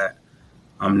health side.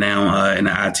 I'm now in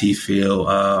the IT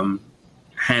field,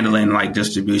 handling like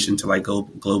distribution to like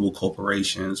global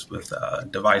corporations with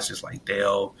devices like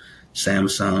Dell,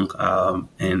 Samsung,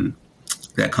 and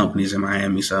that companies in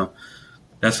Miami. So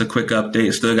that's a quick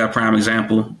update. Still got Prime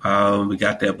Example. We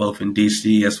got that both in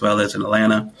DC as well as in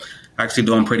Atlanta. Actually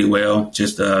doing pretty well.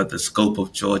 Just the scope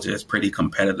of Georgia is pretty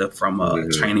competitive from a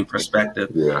training perspective.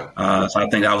 Yeah. So I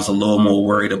think I was a little more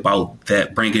worried about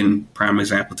that, bringing Prime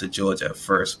Example to Georgia at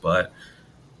first. But,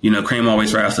 cream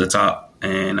always rises to the top.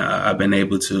 And I've been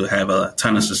able to have a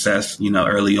ton of success,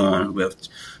 early on with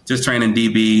just training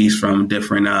DBs from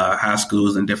different high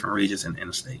schools in different regions in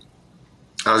the state.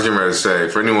 I was getting ready to say,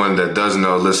 for anyone that doesn't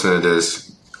know, listening to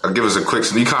this, give us a quick,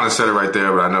 you kind of said it right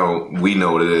there, but I know we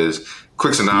know what it is.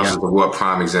 Quick synopsis of what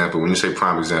Prime Example, when you say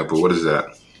Prime Example, what is that?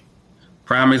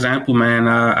 Prime Example, man,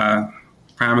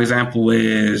 Prime Example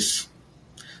it's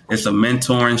a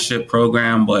mentorship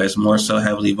program, but it's more so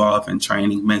heavily involved in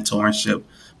training. Mentorship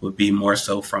would be more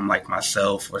so from like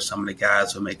myself or some of the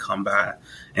guys who may come by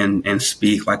and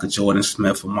speak, like a Jordan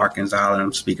Smith or Mark Gonzalez.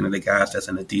 I'm speaking to the guys that's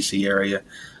in the DC area.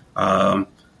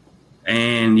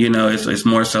 It's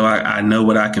more so I know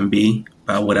what I can be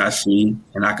by what I see,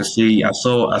 and I can see. I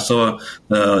saw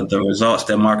the results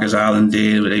that Marcus Island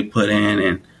did, what they put in,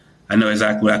 and I know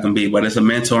exactly what I can be. But it's a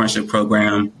mentorship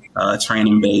program,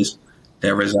 training based,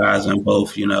 that resides in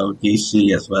both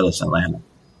DC as well as Atlanta.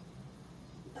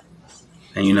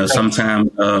 And sometimes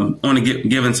on a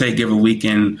give and take, give a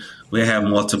weekend, we have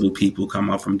multiple people come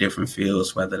up from different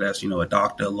fields, whether that's, a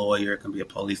doctor, a lawyer, it can be a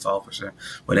police officer,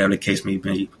 whatever the case may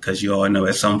be, because you all know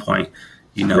at some point,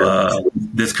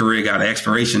 this career got an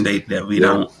expiration date that we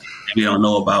don't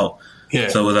know about. Yeah.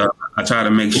 So I try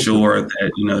to make sure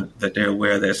that, that they're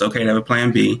aware that it's okay to have a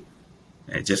plan B,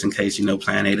 just in case,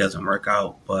 plan A doesn't work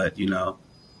out. But,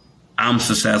 I'm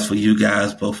successful. You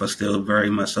guys both are still very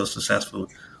much so successful,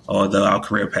 although our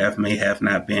career path may have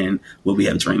not been what we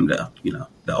have dreamed of,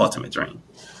 the ultimate dream.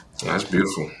 Yeah, that's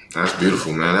beautiful. That's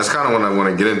beautiful, man. That's kind of what I want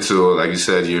to get into. Like you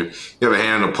said, you have a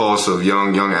hand on the pulse of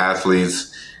young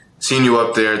athletes. Seeing you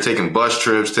up there, taking bus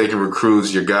trips, taking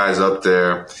recruits, your guys up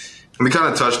there. And we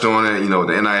kind of touched on it,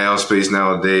 the NIL space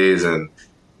nowadays. And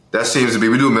that seems to be,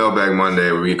 we do a Mailbag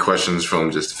Monday where we get questions from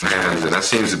just fans. And that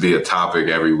seems to be a topic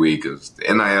every week, is the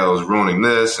NIL is ruining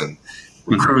this and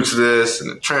recruits this and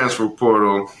the transfer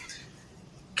portal.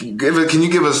 Can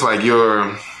you give us like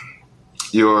your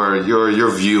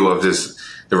view of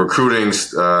the recruiting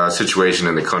situation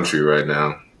in the country right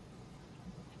now?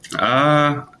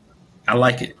 I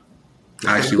like it.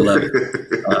 I actually love it.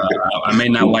 I may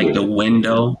not like the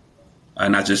window,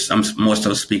 and I'm more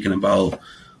so speaking about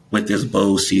with this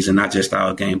bowl season, not just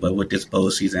our game, but what this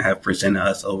bowl season have presented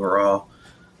us overall.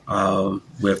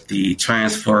 With the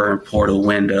transfer portal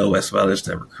window as well as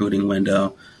the recruiting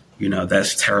window,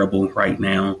 that's terrible right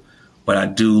now. But I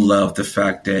do love the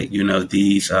fact that,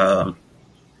 these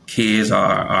kids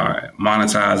are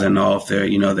monetizing off their,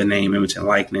 their name, image, and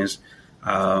likeness.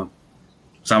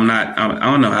 So I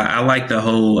don't know. I like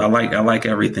I like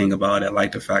everything about it. I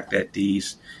like the fact that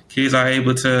these kids are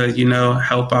able to,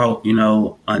 help out,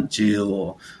 Aunt Jill,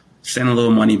 or send a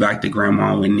little money back to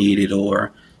grandma when needed,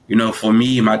 or, for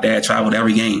me, my dad traveled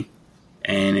every game,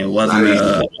 and it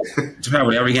wasn't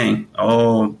traveled every game.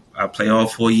 I played all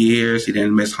 4 years. He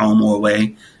didn't miss home or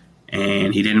away,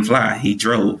 and he didn't fly. He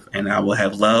drove, and I would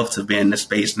have loved to be in the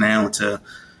space now to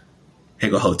here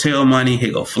go hotel money,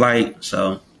 here go flight.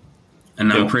 So,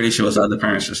 and I'm pretty sure it's other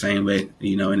parents the same way,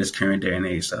 in this current day and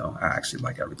age. So I actually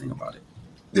like everything about it.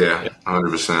 Yeah,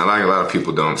 100%. I like a lot of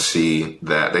people don't see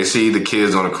that. They see the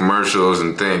kids on the commercials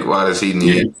and think, why does he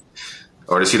need? Yeah.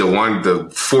 Or they see the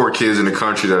 4 kids in the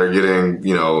country that are getting,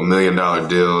 $1 million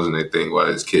deals, and they think, why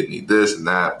does this kid need this and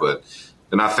that? But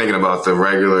they're not thinking about the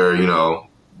regular,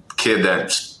 kid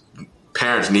that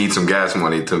parents need some gas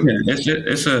money to. Yeah,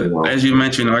 as you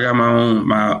mentioned, I got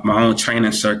my own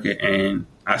training circuit, and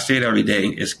I see it every day.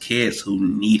 It's kids who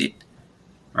need it,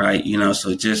 right?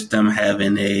 So just them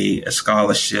having a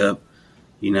scholarship,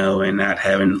 and not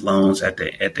having loans at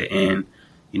the end.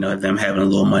 Them having a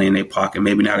little money in their pocket,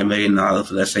 maybe not $1 million,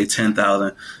 let's say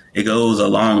 10,000, it goes a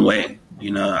long way.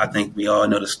 I think we all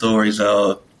know the stories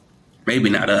of, maybe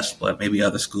not us, but maybe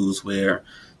other schools where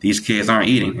these kids aren't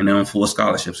eating and they're on full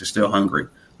scholarships. They're still hungry.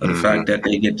 But the fact that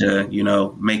they get to,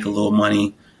 make a little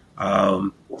money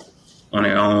on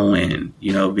their own and, be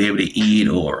able to eat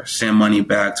or send money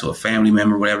back to a family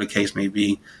member, whatever the case may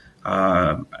be,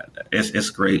 it's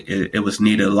great. It was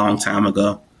needed a long time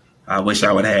ago. I wish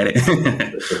I would have had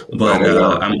it. But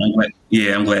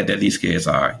I'm glad that these kids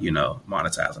are,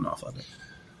 monetizing off of it.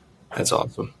 That's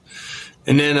awesome.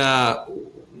 And then,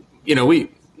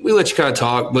 we let you kind of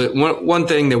talk, but one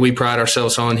thing that we pride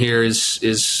ourselves on here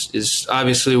is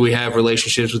obviously we have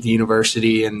relationships with the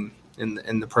university and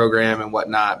the program and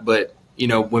whatnot. But,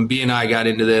 when B and I got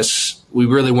into this, we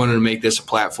really wanted to make this a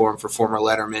platform for former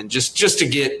Lettermen just to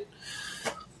get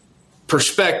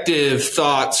perspective,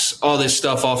 thoughts, all this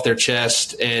stuff off their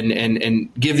chest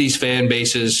and give these fan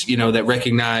bases, that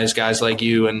recognize guys like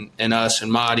you and us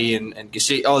and Marty and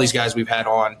all these guys we've had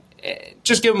on,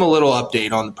 just give them a little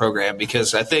update on the program,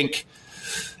 because I think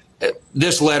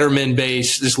this Letterman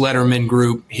base, this Letterman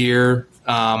group here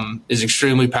is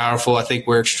extremely powerful. I think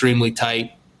we're extremely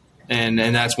tight. And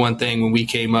that's one thing when we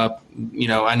came up,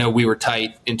 I know we were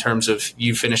tight in terms of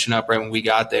you finishing up right when we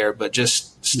got there, but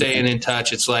just staying in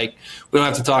touch. It's like we don't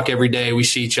have to talk every day. We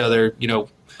see each other,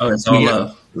 it's all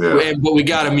love. Yeah. But we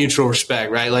got a mutual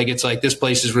respect, right? Like it's like this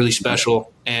place is really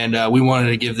special, and we wanted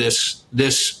to give this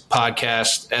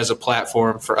podcast as a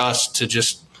platform for us to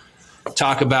just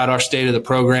talk about our state of the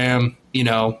program,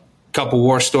 a couple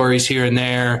war stories here and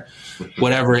there,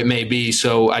 whatever it may be.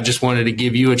 So I just wanted to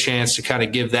give you a chance to kind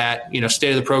of give that,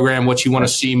 state of the program, what you want to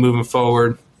see moving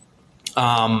forward.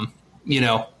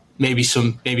 Maybe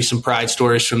some pride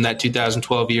stories from that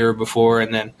 2012 year before,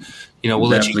 and then, we'll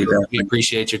let you go. We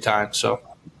appreciate your time. So.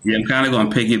 Yeah, I'm kind of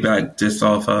going to piggyback just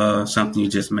off something you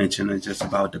just mentioned, and just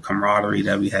about the camaraderie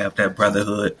that we have, that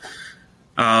brotherhood.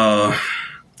 The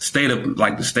state of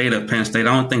Penn State,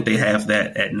 I don't think they have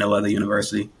that at no other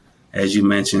university. As you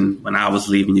mentioned, when I was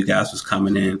leaving, you guys was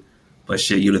coming in, but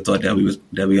shit, you'd have thought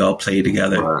that we all played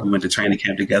together. Right. We went to training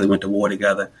camp together, went to war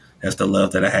together. That's the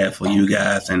love that I have for you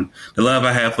guys, and the love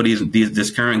I have for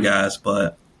these current guys.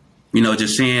 But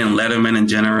just seeing Letterman in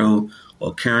general,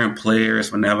 or current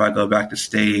players, whenever I go back to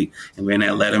state and we're in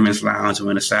that Letterman's lounge and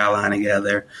we're in the sideline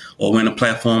together, or we're in a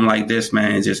platform like this,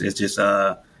 man,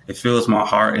 it fills my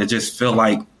heart. It just feels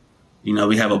like,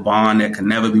 we have a bond that can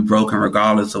never be broken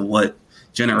regardless of what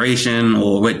generation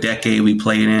or what decade we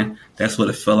played in. That's what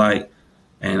it feel like.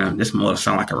 And this more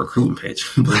sound like a recruiting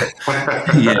pitch, but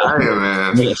yeah,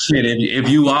 man. But shit, if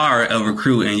you are a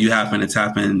recruit and you happen to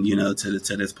tap in, to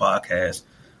this podcast,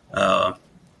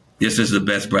 this is the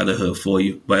best brotherhood for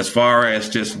you. But as far as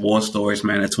just war stories,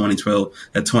 man, that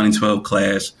 2012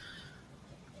 class,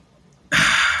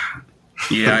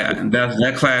 yeah,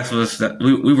 that class was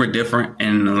we were different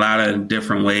in a lot of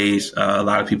different ways. A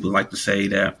lot of people like to say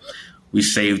that we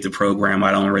saved the program.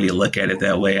 I don't really look at it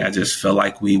that way. I just feel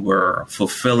like we were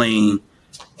fulfilling,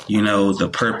 the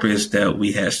purpose that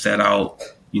we had set out,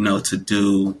 to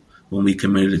do when we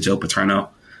committed to Joe Paterno,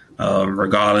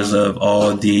 regardless of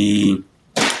all the,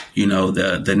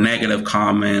 the negative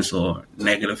comments or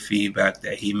negative feedback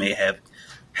that he may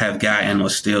have gotten or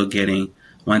still getting.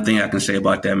 One thing I can say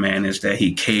about that man is that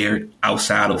he cared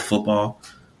outside of football.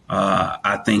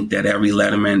 I think that every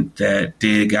Letterman that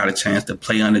got a chance to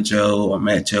play under Joe or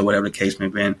met Joe, whatever the case may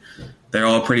have been, they're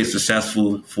all pretty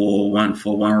successful for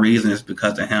one reason. Is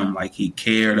because of him. Like, he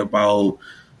cared about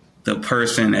the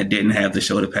person that didn't have the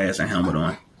shoulder pads and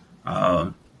helmet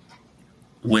on,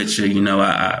 which,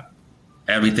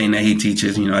 everything that he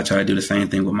teaches, I try to do the same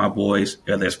thing with my boys.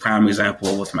 There's prime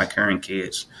example with my current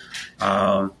kids.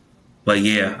 But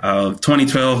yeah,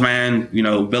 2012, man,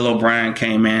 Bill O'Brien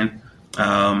came in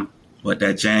with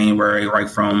that January right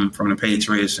from the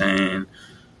Patriots, and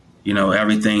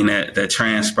everything that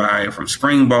transpired from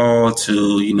spring ball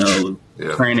to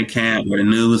training camp where the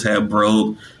news had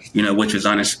broke, which was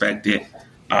unexpected.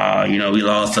 We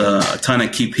lost a ton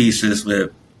of key pieces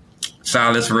with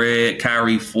Silas Red,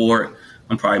 Kyrie Ford.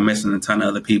 I'm probably missing a ton of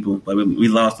other people, but we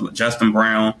lost Justin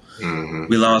Brown. Mm-hmm.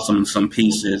 We lost some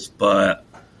pieces, but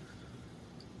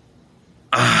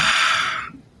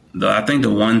I think the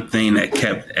one thing that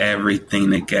kept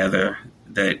everything together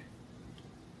that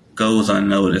goes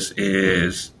unnoticed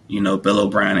is, Bill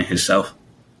O'Brien and himself.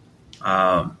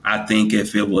 I think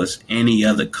if it was any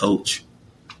other coach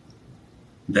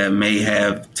that may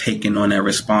have taken on that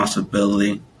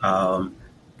responsibility,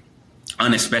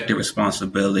 unexpected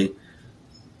responsibility,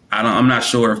 I'm not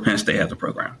sure if Penn State has a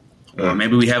program. Or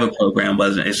maybe we have a program,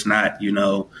 but it's not,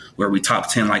 where we top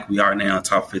 10 like we are now,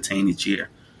 top 15 each year.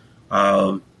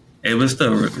 It was the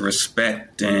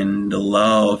respect and the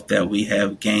love that we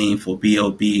have gained for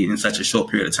BOB in such a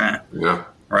short period of time. Yeah.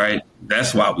 Right?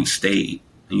 That's why we stayed.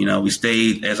 we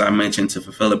stayed, as I mentioned, to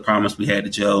fulfill the promise we had to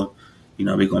Joe.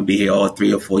 We're going to be here all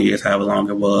 3 or 4 years, however long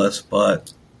it was.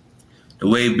 But the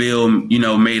way Bill,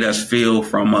 made us feel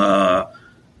from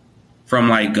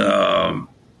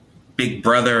big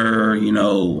brother,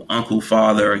 uncle,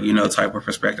 father, type of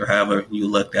perspective, however you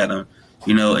looked at him,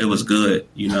 it was good.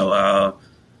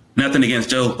 Nothing against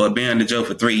Joe, but being under Joe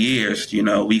for 3 years,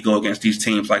 we go against these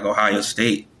teams like Ohio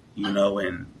State,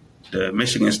 and the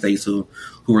Michigan States who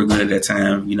were good at that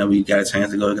time. We got a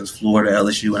chance to go against Florida,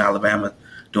 LSU, and Alabama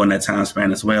during that time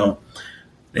span as well.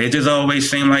 They just always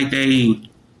seemed like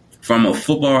from a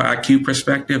football IQ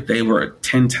perspective, they were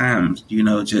 10 times,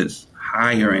 just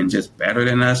higher and just better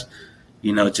than us.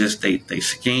 Just they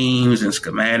schemes and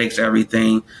schematics,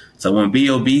 everything. So when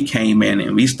B.O.B. came in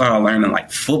and we started learning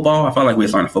like football, I felt like we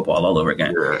were learning football all over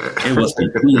again. It was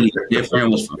completely different. It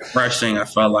was refreshing. I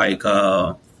felt like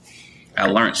I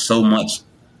learned so much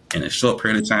in a short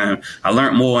period of time. I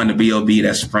learned more under B.O.B.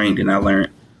 that spring than I learned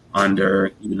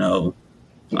under,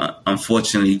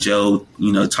 unfortunately, Joe,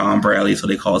 Tom Bradley, so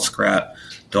they called Scrap,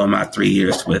 during my 3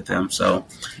 years with him. So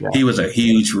he was a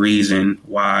huge reason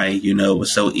why, it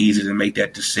was so easy to make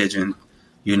that decision,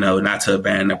 not to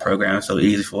abandon the program. So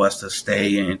easy for us to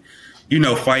stay and,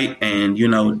 fight and,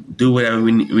 do whatever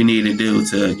we need to do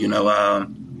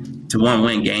to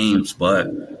win games, but,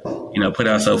 put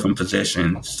ourselves in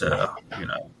positions to,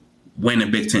 win a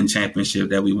Big Ten championship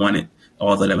that we wanted,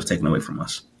 although that was taken away from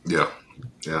us. Yeah.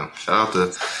 Shout out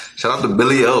to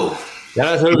Billy O.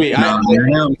 Yeah, that's be. He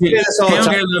don't get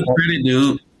enough credit,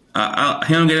 dude.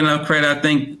 He don't get enough credit. I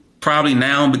think probably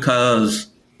now because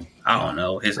I don't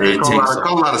know his antics. Caught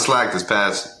a lot of slack this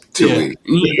past 2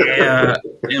 weeks. Yeah,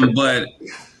 but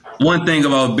one thing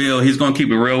about Bill, he's gonna keep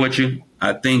it real with you.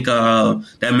 I think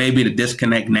that may be the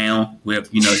disconnect now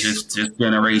with just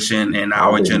generation and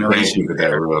our generation. Keep it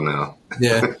that real now.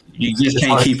 Yeah, you just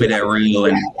can't keep it that real,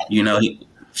 and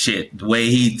the way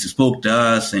he spoke to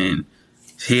us and.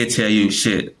 He'll tell you,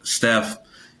 Steph,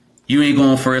 you ain't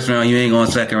going first round, you ain't going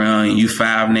second round, you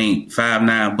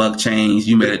 5'9", buck change.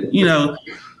 You made it,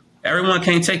 everyone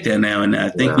can't take that now. And I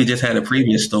think we just had a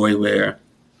previous story where,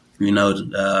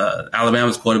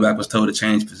 Alabama's quarterback was told to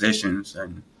change positions.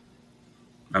 And,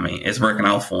 I mean, it's working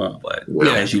out for him. But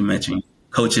as you mentioned,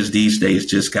 coaches these days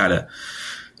just gotta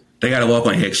walk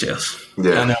on eggshells.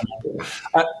 Yeah.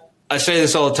 I say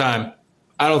this all the time.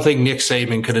 I don't think Nick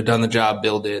Saban could have done the job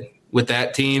Bill did with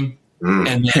that team.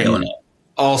 And then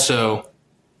also,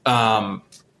 I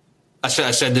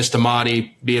said this to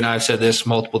Marty, B and I have said this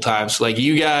multiple times. Like,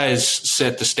 you guys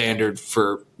set the standard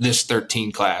for this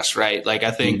 13 class, right? Like,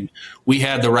 I think we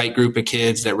had the right group of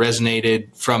kids that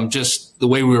resonated from just the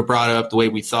way we were brought up, the way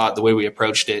we thought, the way we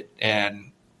approached it.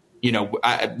 And,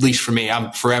 at least for me,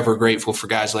 I'm forever grateful for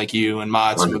guys like you and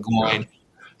Mods and McGloin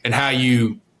and how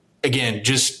you, again,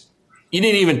 you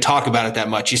didn't even talk about it that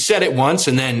much. You said it once,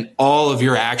 and then all of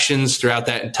your actions throughout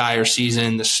that entire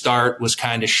season, the start was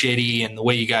kind of shitty, and the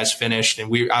way you guys finished, and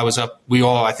we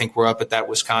all, I think, were up at that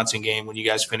Wisconsin game when you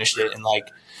guys finished it, and like,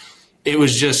 it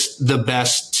was just the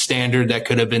best standard that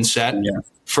could have been set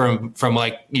from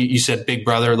like you said, Big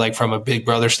Brother, like from a Big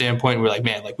Brother standpoint. We're like,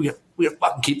 man, like we have to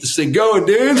fucking keep this thing going,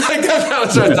 dude. Like that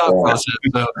was our thought process.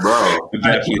 So, bro,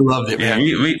 I loved it, man.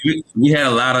 We had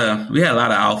a lot of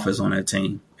alphas on that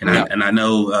team. And I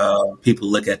know people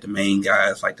look at the main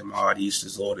guys like the Martys, the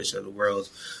Zordish of the world.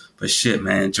 But shit,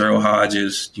 man, Gerald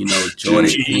Hodges, Jordan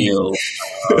Hill.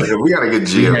 We got a good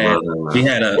GM. We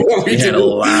had a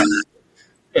lot.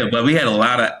 But we had a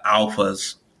lot of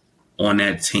alphas on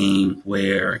that team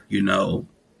where,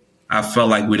 I felt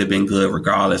like we'd have been good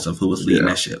regardless of who was leading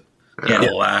that ship. We had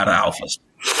a lot of alphas.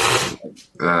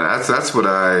 That's what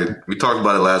we talked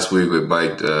about it last week with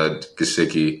Mike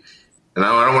Gesicki. And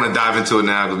I don't want to dive into it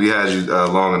now because we had you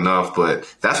long enough,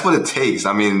 but that's what it takes.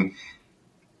 I mean,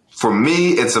 for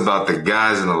me, it's about the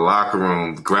guys in the locker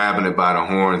room grabbing it by the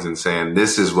horns and saying,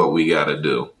 this is what we got to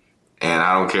do. And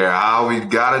I don't care how we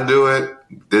got to do it.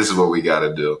 This is what we got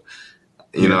to do.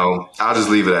 I'll just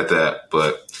leave it at that.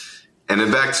 And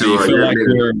then back to you feel like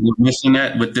you're missing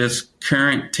that with this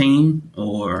current team,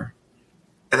 or?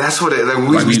 And that's what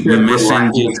we're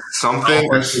missing something.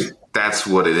 That's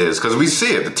what it is. Because we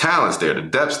see it. The talent's there. The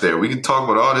depth's there. We can talk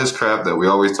about all this crap that we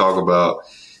always talk about,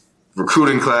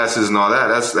 recruiting classes and all that.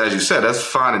 That's, as you said, that's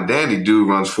fine and dandy. Dude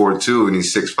runs 4.2 and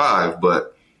he's 6'5".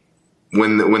 But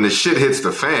when the shit hits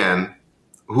the fan,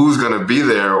 who's going to be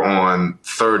there on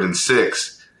 3rd and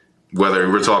 6, whether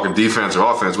we're talking defense or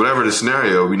offense, whatever the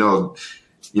scenario, we know,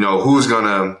 who's going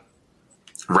to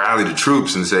rally the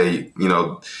troops and say,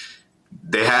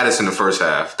 they had us in the first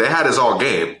half. They had us all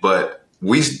game, but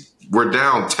we we're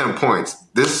down 10 points.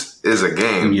 This is a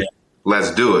game. Yeah.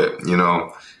 Let's do it. You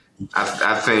know,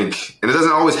 I think, and it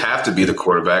doesn't always have to be the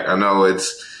quarterback. I know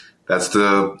that's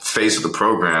the face of the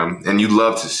program, and you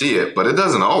love to see it, but it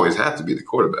doesn't always have to be the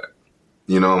quarterback.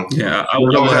 You know? Yeah, I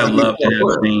would have loved to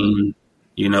have seen,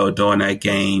 you know, during that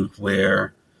game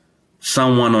where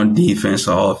someone on defense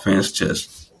or offense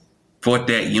just fought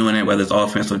that unit, whether it's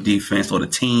offense or defense or the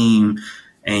team,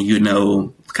 and, you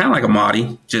know, kind of like a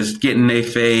Marty, just getting in their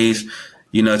face,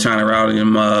 you know, trying to rally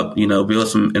them up, you know,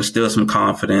 instill some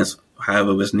confidence,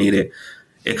 however was needed.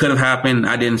 It could have happened.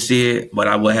 I didn't see it, but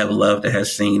I would have loved to have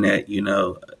seen that, you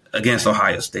know, against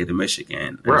Ohio State and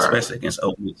Michigan, and especially against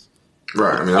Ole Miss.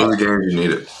 Right. I mean, those are the games you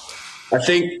needed.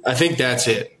 I think that's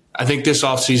it. I think this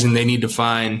offseason they need to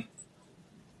find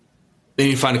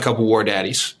a couple war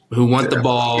daddies who want the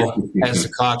ball as the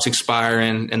clock's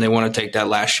expiring and they want to take that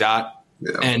last shot.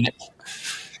 Yeah. And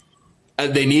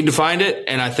they need to find it.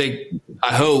 And I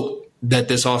hope that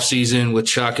this offseason with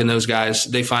Chuck and those guys,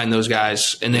 they find those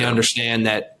guys and they understand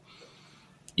that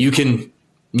you can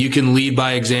lead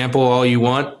by example all you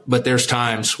want, but there's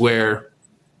times where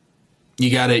you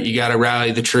gotta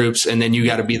rally the troops, and then you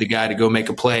gotta be the guy to go make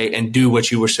a play and do what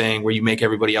you were saying, where you make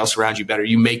everybody else around you better.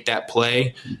 You make that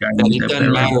play. It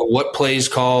doesn't matter what play's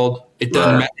called. It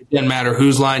doesn't matter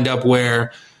who's lined up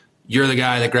where. You're the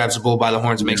guy that grabs the bull by the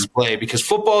horns and makes a play, because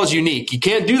football is unique. You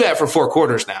can't do that for 4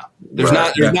 quarters now.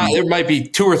 There might be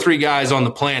 2 or 3 guys on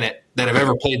the planet that have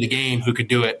ever played the game who could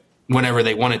do it whenever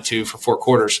they wanted to for 4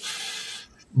 quarters.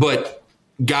 But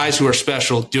guys who are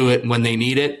special do it when they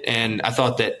need it. And I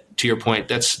thought that, to your point,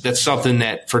 that's something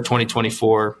that for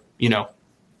 2024, you know,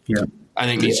 I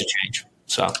think needs to change.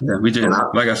 So we did.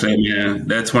 Like I said, man,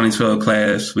 that 2012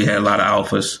 class, we had a lot of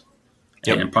alphas.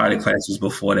 And probably classes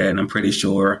before that, and I'm pretty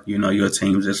sure, you know, your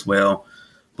teams as well.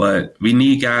 But we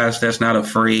need guys that's not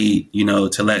afraid, you know,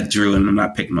 to let Drew, and I'm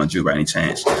not picking on Drew by any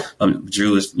chance.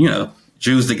 Drew's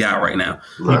the guy right now.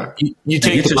 Right. You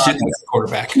take the shit as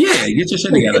quarterback. Yeah, get your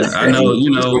shit together. I know, you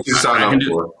know,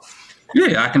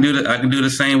 I can do the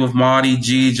same with Marty,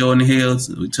 G, Jordan Hill,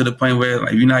 to the point where,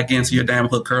 like, if you're not getting to your damn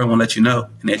hook curl, I won't let you know.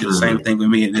 And they do the same thing with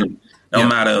me. And no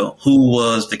matter who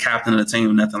was the captain of the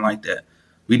team, nothing like that.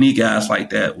 We need guys like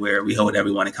that where we hold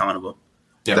everyone accountable.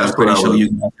 Yeah, that's pretty sure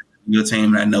your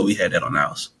team, and I know we had that on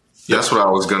ours. That's what I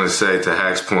was going to say to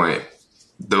Hack's point.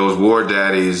 Those war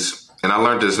daddies, and I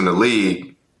learned this in the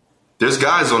league, there's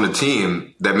guys on the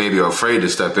team that maybe are afraid to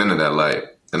step into that light.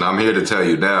 And I'm here to tell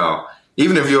you now,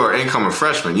 even if you're an incoming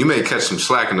freshman, you may catch some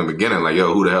slack in the beginning, like,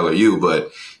 yo, who the hell are you?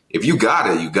 But if you got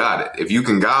it, you got it. If you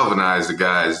can galvanize the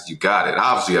guys, you got it.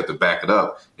 Obviously, you have to back it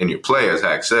up in your play, as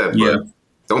Hack said. But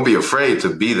don't be afraid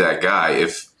to be that guy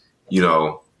if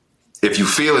you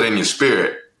feel it in your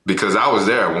spirit, because I was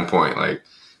there at one point. Like,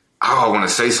 I want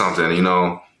to say something, you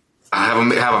know. I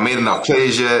haven't made enough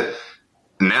plays yet.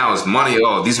 Now it's money.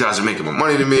 Oh, these guys are making more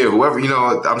money than me, or whoever. You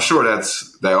know, I'm sure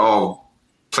that all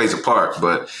plays a part.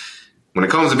 But when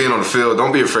it comes to being on the field,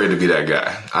 don't be afraid to be that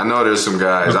guy. I know there's some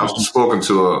guys. I've spoken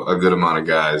to a good amount of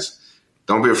guys.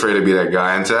 Don't be afraid to be that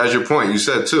guy. And as your point, you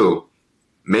said too,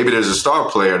 maybe there's a star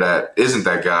player that isn't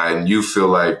that guy, and you feel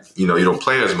like, you know, you don't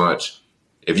play as much.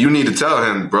 If you need to tell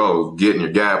him, bro, get in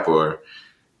your gap, or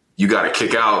you got to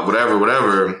kick out,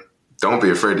 whatever, don't be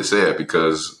afraid to say it,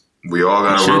 because we all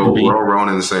got to roll. We're all rolling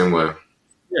in the same way.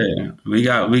 Yeah, we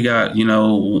got, you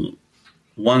know,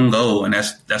 one goal, and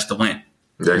that's the win.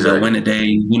 Yeah, exactly. You know, win the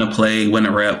day, win a play, win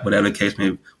a rep, whatever the case may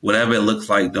be, whatever it looks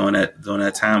like during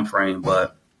that time frame.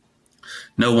 But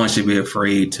no one should be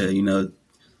afraid to, you know,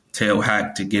 tell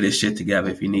Hack to get his shit together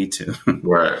if you need to.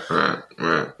 Right.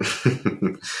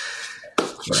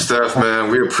 Steph,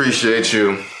 man, we appreciate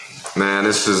you. Man,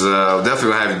 this is definitely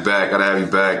going to have you back. Got to have you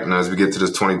back. And as we get to this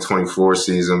 2024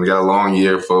 season, we got a long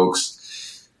year,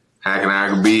 folks. Hack and I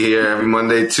can be here every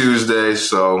Monday, Tuesday.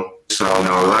 So you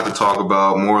know, a lot to talk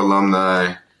about, more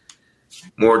alumni,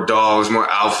 more dogs, more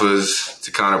alphas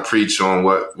to kind of preach on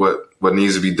what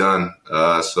needs to be done.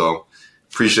 So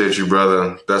appreciate you,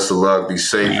 brother. Best of luck. Be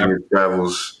safe in your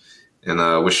travels,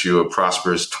 and wish you a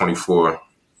prosperous 24.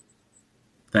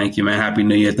 Thank you, man. Happy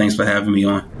New Year. Thanks for having me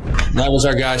on. That was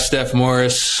our guy, Steph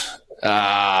Morris.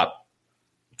 Can't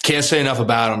say enough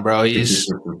about him, bro. He's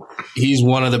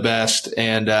one of the best,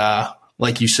 and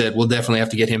like you said, we'll definitely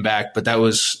have to get him back. But that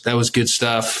was good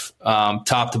stuff,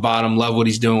 top to bottom. Love what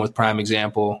he's doing with Prime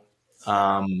Example.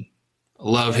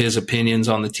 Love his opinions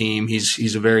on the team.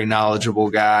 He's a very knowledgeable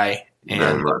guy,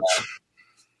 and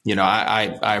you know,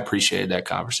 I appreciated that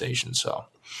conversation. So,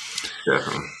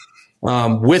 definitely.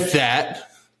 With that,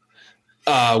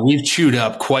 we've chewed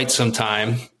up quite some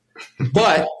time,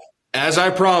 but as I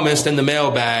promised in the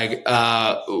mailbag,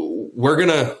 we're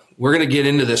gonna get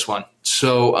into this one.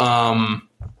 So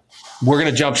we're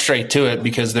gonna jump straight to it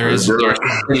because there's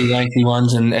pretty lengthy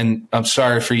ones, and I'm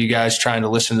sorry for you guys trying to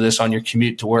listen to this on your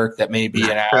commute to work. That may be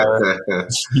an hour.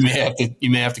 You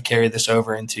may have to carry this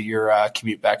over into your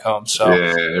commute back home. So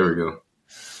yeah, there we go.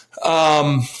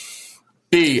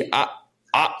 B, how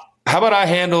about I'll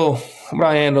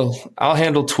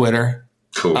handle Twitter.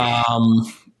 Cool.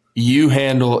 You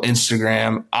handle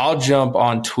Instagram. I'll jump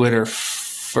on Twitter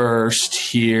first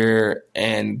here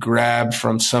and grab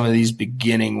from some of these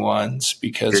beginning ones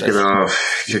because kick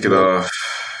it off.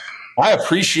 I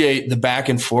appreciate the back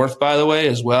and forth, by the way,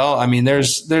 as well. I mean,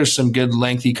 there's some good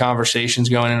lengthy conversations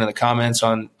going into the comments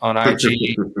on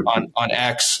IG, on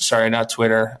X. Sorry, not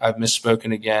Twitter. I've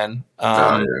misspoken again.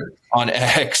 On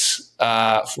X,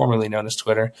 formerly known as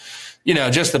Twitter. You know,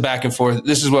 just the back and forth.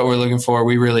 This is what we're looking for.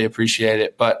 We really appreciate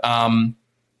it. But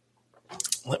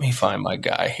let me find my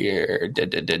guy here.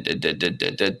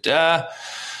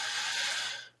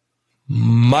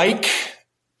 Mike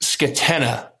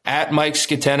Scatena. At Mike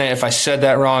Scatena. If I said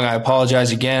that wrong, I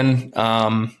apologize again.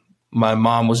 My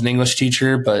mom was an English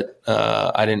teacher, but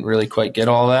I didn't really quite get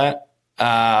all that.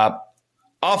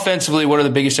 Offensively, what are the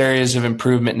biggest areas of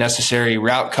improvement necessary?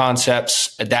 Route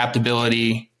concepts,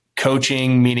 adaptability,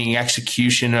 coaching, meaning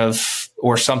execution of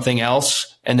or something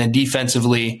else. And then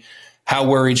defensively, how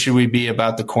worried should we be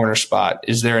about the corner spot?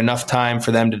 Is there enough time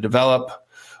for them to develop?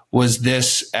 Was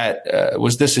this a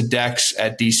Dex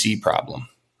at DC problem?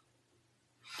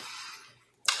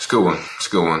 It's a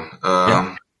good one.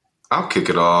 Yeah. I'll kick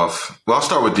it off. Well, I'll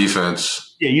start with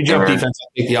defense. Yeah, you jump defense.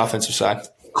 I'll take the offensive side.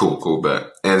 Cool, bet.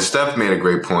 And Steph made a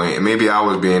great point, and maybe I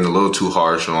was being a little too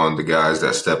harsh on the guys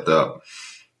that stepped up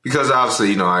because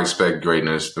obviously, I expect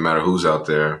greatness no matter who's out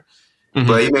there. Mm-hmm.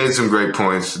 But he made some great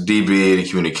points, DB, the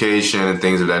communication, and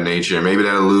things of that nature. Maybe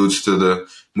that alludes to the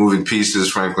moving pieces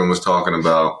Franklin was talking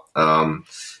about.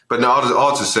 But no,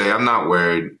 all to say, I'm not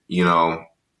worried.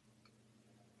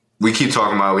 We keep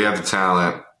talking about we have the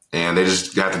talent, and they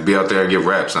just have to be out there and get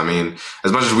reps. I mean,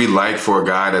 as much as we like for a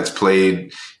guy that's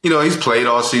played, he's played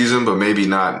all season, but maybe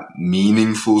not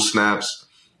meaningful snaps.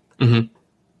 Mm-hmm.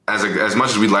 As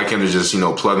much as we'd like him to just,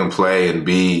 plug and play and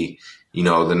be,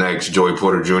 the next Joey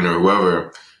Porter Jr. or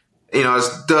whoever, it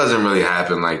doesn't really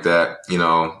happen like that.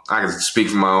 I can speak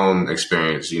from my own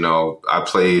experience. I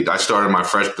started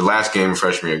the last game of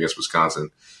freshman year against Wisconsin,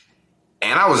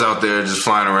 and I was out there just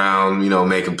flying around,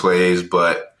 making plays.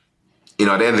 But,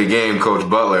 at the end of the game, Coach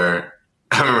Butler,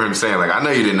 I remember him saying, I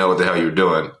know you didn't know what the hell you were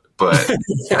doing, but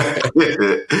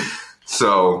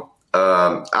so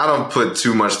I don't put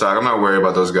too much stock. I'm not worried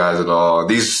about those guys at all.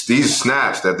 These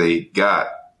snaps that they got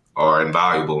are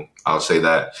invaluable. I'll say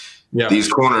that. Yeah. These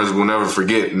corners will never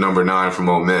forget number 9 from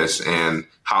Ole Miss and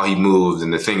how he moved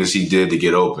and the things he did to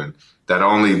get open. That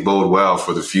only bode well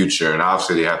for the future. And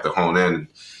obviously they have to hone in.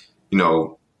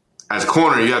 As a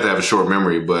corner, you have to have a short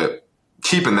memory, but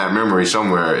keeping that memory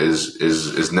somewhere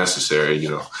is necessary,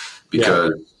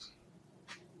 because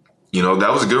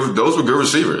those were good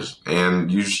receivers,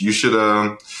 and you should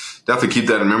definitely keep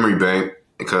that in memory bank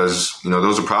because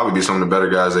those will probably be some of the better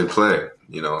guys they play.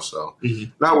 So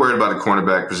not worried about the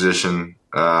cornerback position,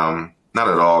 not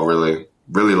at all, really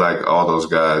like all those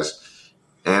guys,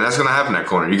 and that's going to happen at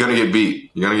corner. You're going to get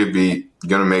beat. You're going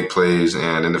to make plays,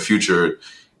 and in the future,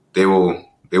 they will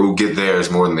get theirs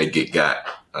more than they got.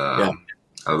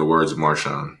 Out of the words of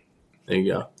Marshawn. There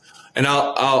you go. And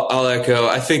I'll echo.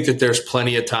 I think that there's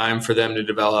plenty of time for them to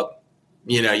develop.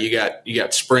 You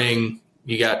got spring,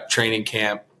 you got training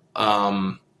camp.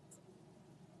 I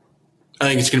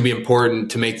think it's going to be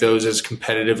important to make those as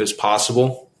competitive as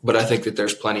possible. But I think that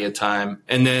there's plenty of time.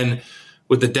 And then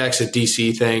with the Dex at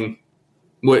DC thing,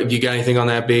 what you got anything on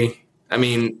that, B?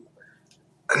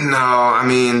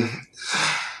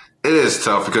 It is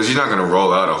tough because you're not going to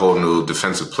roll out a whole new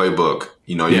defensive playbook.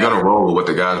 You're going to roll with what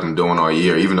the guys have been doing all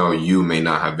year, even though you may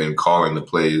not have been calling the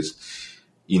plays.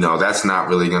 That's not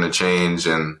really going to change.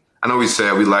 And I know we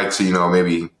said we like to,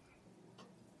 maybe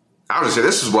I would say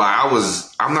this is why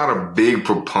I'm not a big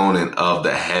proponent of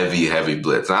the heavy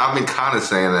blitz. And I've been kind of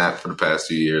saying that for the past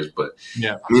 2 years, but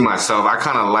me myself, I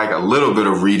kind of like a little bit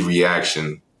of read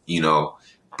reaction,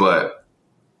 but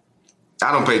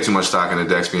I don't pay too much stock in the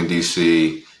Dex being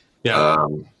DC. Yeah.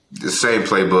 The same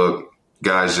playbook.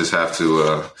 Guys just have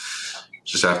to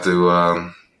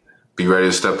be ready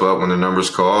to step up when the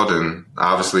number's called, and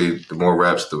obviously, the more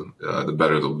reps, the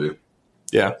better they'll be.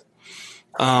 Yeah.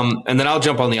 And then I'll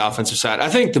jump on the offensive side. I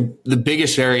think the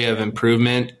biggest area of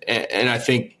improvement, and I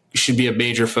think should be a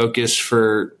major focus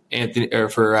for Andy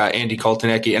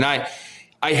Koltanecki, and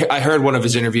I heard one of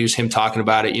his interviews, him talking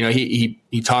about it.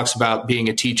 He talks about being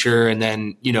a teacher and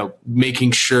then,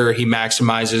 making sure he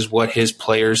maximizes what his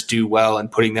players do well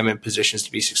and putting them in positions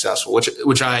to be successful,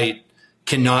 which I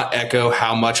cannot echo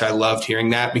how much I loved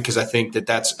hearing that, because I think that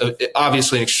that's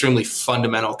obviously an extremely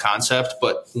fundamental concept,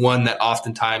 but one that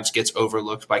oftentimes gets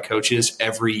overlooked by coaches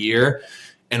every year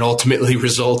and ultimately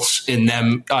results in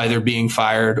them either being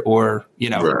fired or,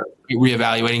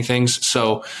 reevaluating things.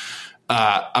 So,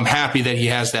 I'm happy that he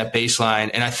has that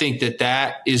baseline. And I think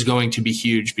that is going to be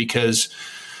huge, because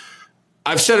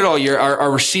I've said it all year,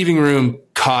 our receiving room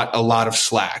caught a lot of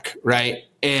slack, right?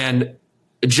 And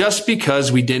just because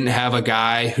we didn't have a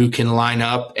guy who can line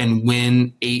up and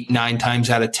win 8-9 times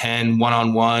out of 10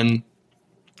 one-on-one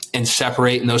and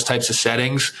separate in those types of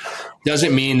settings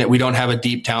doesn't mean that we don't have a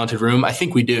deep, talented room. I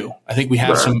think we do. I think we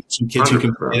have some kids who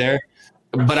can play there.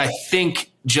 But I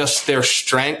think just their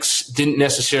strengths didn't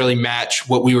necessarily match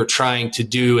what we were trying to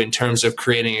do in terms of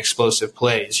creating explosive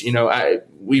plays.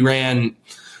 We ran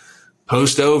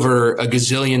post over a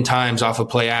gazillion times off of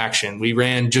play action. We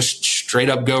ran just straight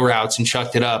up go routes and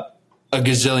chucked it up a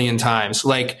gazillion times.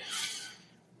 Like,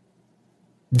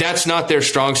 that's not their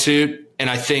strong suit. And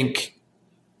I think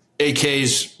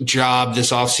AK's job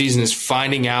this offseason is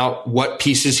finding out what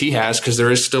pieces he has, because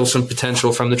there is still some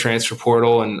potential from the transfer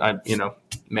portal. And I,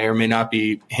 may or may not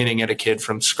be hinting at a kid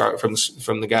from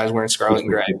the guys wearing scarlet and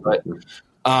gray, but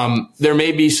there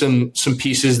may be some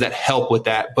pieces that help with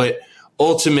that. But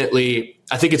ultimately,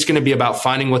 I think it's going to be about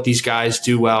finding what these guys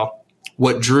do well,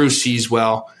 what Drew sees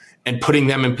well, and putting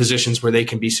them in positions where they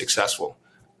can be successful,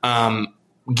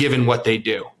 given what they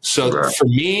do. So for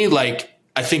me,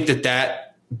 I think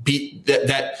that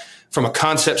from a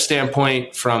concept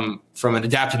standpoint, from an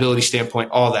adaptability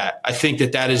standpoint, all that, I think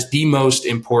that is the most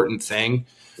important thing.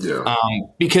 Yeah.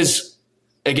 Because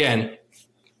again,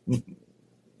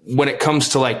 when it comes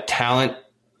to talent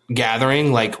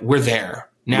gathering, we're there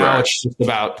now. It's just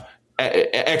about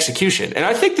execution. And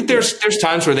I think that there's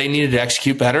times where they needed to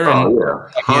execute better and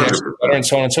better and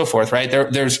so on and so forth. Right.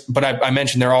 But I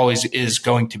mentioned there always is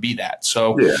going to be that.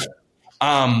 So,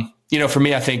 for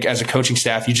me, I think as a coaching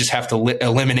staff, you just have to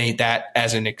eliminate that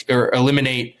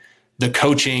eliminate the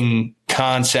coaching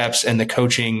concepts and the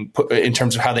coaching in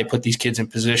terms of how they put these kids in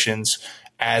positions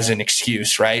as an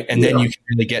excuse, right? And then you can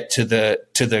really get to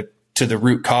the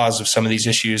root cause of some of these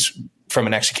issues from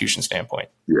an execution standpoint.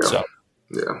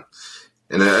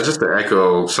 And just to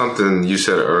echo something you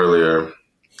said earlier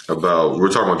about,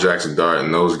 we're talking about Jackson Dart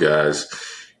and those guys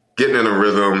getting in a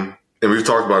rhythm. And we've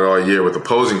talked about it all year with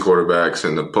opposing quarterbacks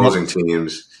and opposing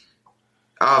teams.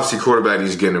 Obviously, quarterback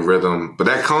needs to get in a rhythm, but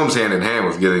that comes hand in hand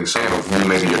with getting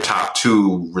maybe your top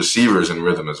two receivers in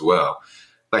rhythm as well.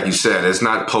 Like you said, it's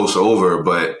not post over,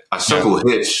 but a simple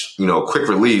hitch, quick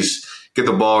release, get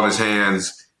the ball in his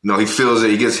hands. He feels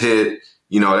it, he gets hit.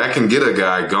 That can get a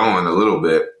guy going a little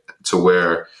bit to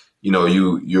where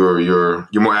you're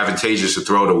more advantageous to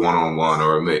throw to one-on-one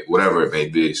or whatever it may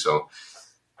be. So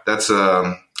that's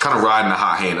kind of riding the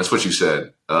hot hand. That's what you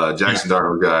said. Jackson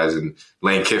Dart guys and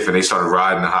Lane Kiffin, they started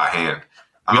riding the hot hand.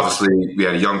 Obviously, we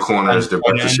had young corners, their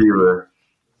best receiver,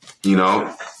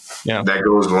 that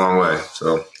goes a long way.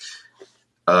 So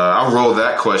I'll roll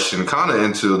that question kind of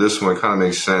into this one. Kind of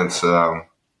makes sense.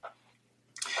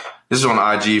 This is on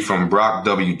IG from Brock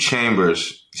W.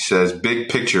 Chambers. He says, big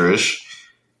picture-ish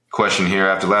question here.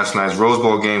 After last night's Rose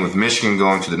Bowl game with Michigan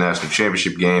going to the national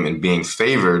championship game and being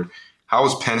favored, how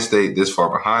is Penn State this far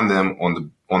behind them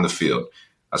on the field?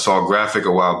 I saw a graphic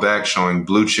a while back showing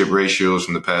blue chip ratios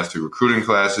from the past 3 recruiting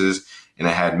classes, and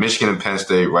it had Michigan and Penn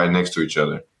State right next to each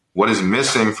other. What is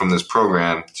missing from this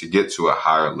program to get to a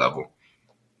higher level?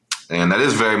 And that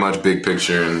is very much big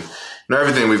picture, and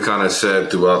everything we've kind of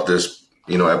said throughout this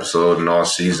episode and all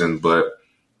season. But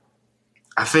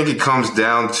I think it comes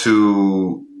down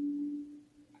to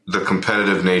the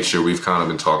competitive nature we've kind of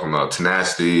been talking about,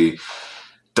 tenacity,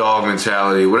 dog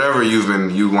mentality, whatever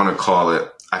you want to call it.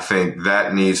 I think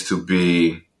that needs to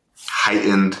be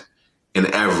heightened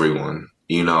in everyone,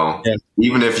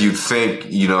 even if you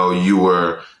think, you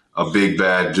were a big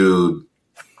bad dude,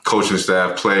 coaching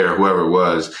staff, player, whoever it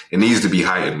was, it needs to be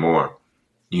heightened more,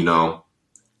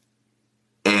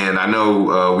 And I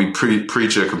know we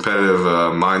preach a competitive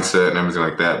mindset and everything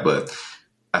like that, but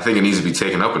I think it needs to be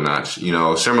taken up a notch,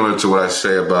 similar to what I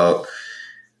say about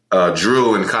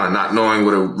Drew and kind of not knowing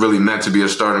what it really meant to be a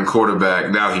starting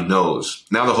quarterback. Now he knows.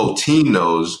 Now the whole team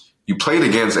knows. You played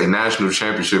against a national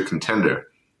championship contender,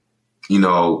 and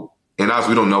obviously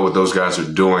we don't know what those guys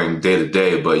are doing day to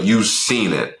day, but you've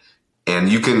seen it, and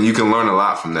you can learn a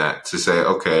lot from that to say,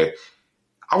 okay,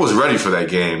 I was ready for that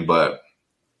game, but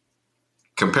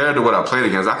compared to what I played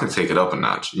against, I can take it up a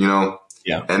notch, you know?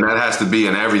 Yeah. And that has to be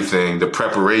in everything, the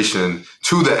preparation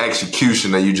to the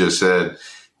execution that you just said.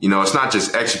 You know, it's not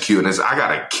just executing. It's I got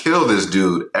to kill this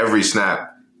dude every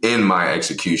snap in my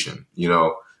execution, you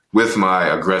know, with my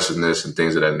aggressiveness and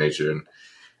things of that nature. And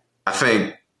I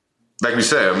think, like we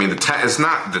said, I mean, it's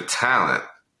not the talent.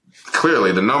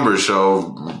 Clearly, the numbers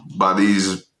show by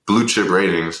these blue chip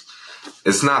ratings,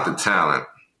 it's not the talent,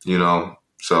 you know?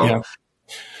 So,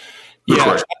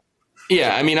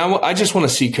 yeah. I mean, I just want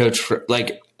to see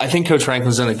I think Coach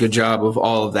Franklin's done a good job of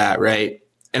all of that, right?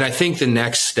 And I think the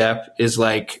next step is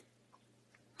like,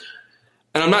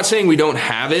 and I'm not saying we don't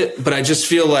have it, but I just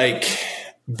feel like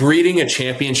breeding a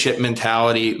championship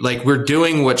mentality, like we're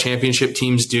doing what championship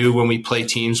teams do when we play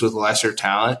teams with lesser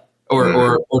talent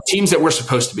or teams that we're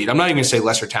supposed to beat. I'm not even going to say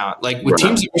lesser talent. Like with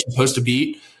teams that we're supposed to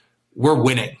beat, we're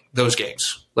winning those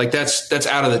games. Like that's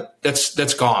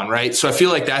gone, right? So I feel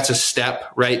like that's a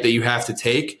step, right, that you have to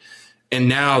take. And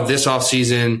now this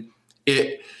offseason,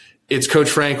 it's Coach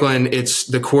Franklin, it's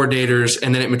the coordinators,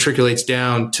 and then it matriculates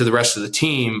down to the rest of the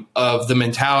team of the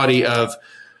mentality of,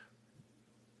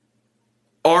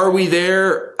 are we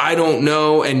there? I don't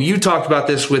know. And you talked about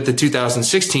this with the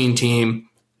 2016 team.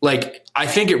 Like, I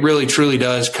think it really truly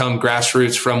does come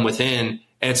grassroots from within.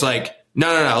 And it's like,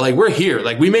 no. Like, we're here.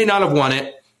 Like, we may not have won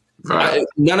it. Right.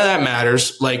 None of that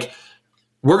matters. Like,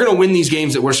 we're going to win these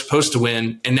games that we're supposed to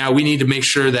win. And now we need to make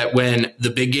sure that when the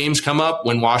big games come up,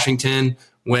 when Washington,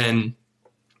 when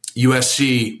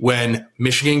USC, when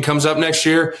Michigan comes up next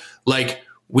year, like,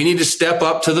 we need to step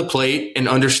up to the plate and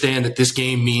understand that this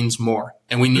game means more.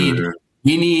 And we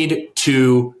need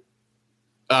to,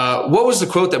 what was the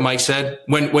quote that Mike said?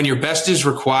 When your best is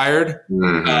required,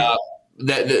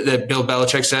 that Bill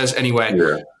Belichick says anyway,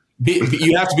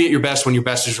 you have to be at your best when your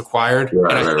best is required.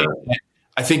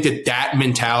 I think that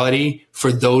mentality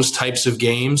for those types of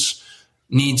games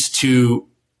needs to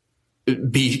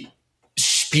be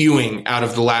spewing out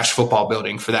of the Lash football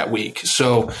building for that week.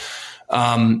 So,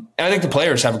 and I think the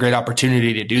players have a great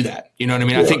opportunity to do that. You know what I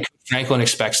mean? I think Franklin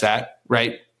expects that,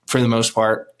 right, for the most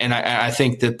part. And I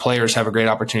think the players have a great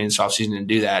opportunity this offseason to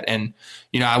do that. And,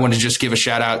 you know, I want to just give a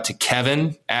shout out to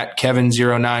Kevin at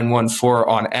Kevin0914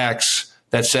 on X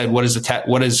that said, what is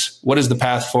the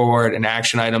path forward and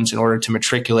action items in order to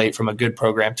matriculate from a good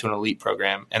program to an elite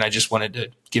program? And I just wanted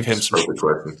to give him some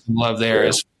love there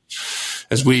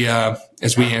as we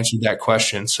answered that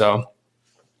question. So,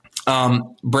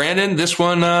 Brandon, this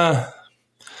one,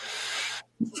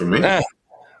 for me,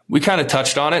 we kind of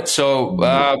touched on it. So,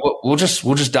 we'll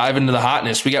just dive into the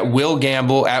hotness. We got Will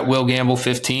Gamble at Will Gamble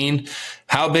 15.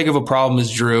 How big of a problem is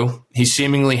Drew? He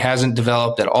seemingly hasn't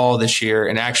developed at all this year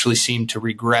and actually seemed to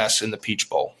regress in the Peach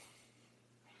Bowl.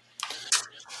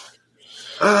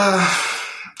 I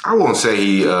won't say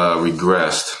he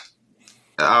regressed.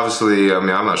 Obviously, I mean,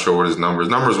 I'm not sure what his numbers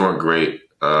weren't great.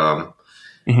 I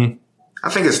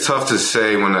think it's tough to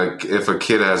say if a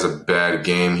kid has a bad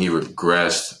game, he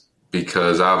regressed,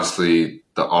 because obviously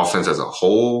the offense as a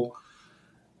whole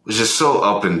was just so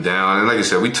up and down. And like I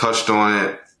said, we touched on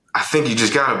it. I think you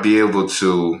just got to be able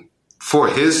to, for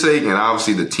his sake and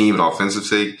obviously the team and offensive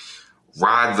sake,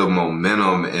 ride the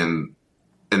momentum.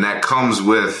 And that comes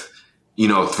with, you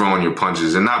know, throwing your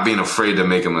punches and not being afraid to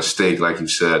make a mistake, like you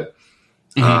said.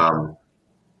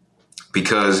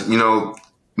 Because, you know,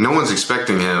 no one's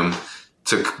expecting him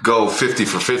to go 50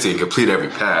 for 50 and complete every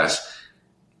pass.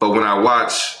 But when I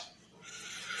watch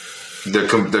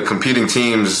the competing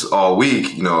teams all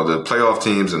week, you know, the playoff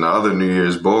teams and the other New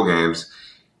Year's bowl games,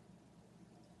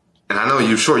 and I know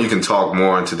you can talk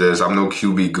more into this. I'm no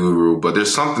QB guru, but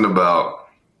there's something about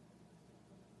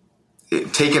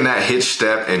taking that hitch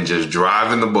step and just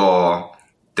driving the ball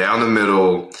down the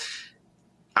middle.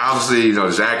 Obviously, you know,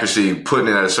 there's accuracy, putting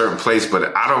it at a certain place,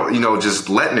 but I don't, you know, just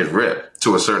letting it rip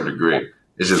to a certain degree.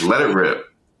 It's just let it rip.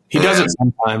 He does it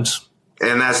sometimes.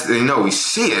 And that's, you know, we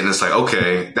see it and it's like,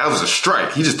 okay, that was a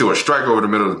strike. He just threw a strike over the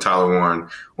middle of Tyler Warren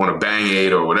on a bang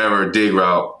aid or whatever, dig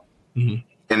route.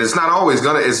 And it's not always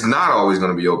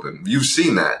gonna be open. You've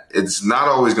seen that. It's not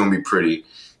always gonna be pretty.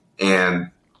 And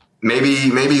maybe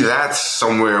that's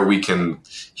somewhere he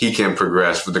can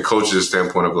progress from the coach's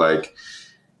standpoint of like,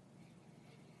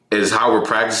 is how we're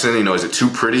practicing, you know, is it too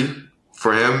pretty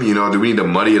for him? You know, do we need to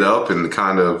muddy it up and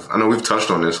kind of, I know we've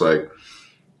touched on this, like,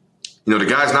 you know, the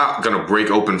guy's not going to break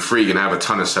open free and have a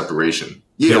ton of separation.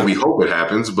 Yeah, we hope it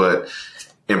happens, but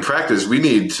in practice, we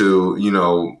need to, you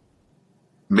know,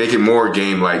 make it more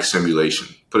game-like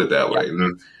simulation, put it that way.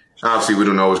 And obviously, we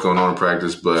don't know what's going on in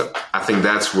practice, but I think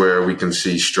that's where we can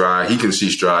see he can see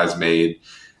strides made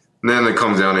And then it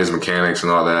comes down to his mechanics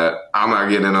and all that. I'm not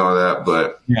getting into all that,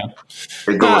 but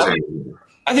it goes hand in hand.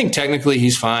 I think technically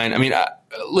he's fine. I mean,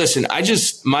 listen,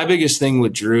 my biggest thing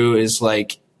with Drew is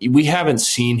like we haven't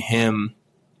seen him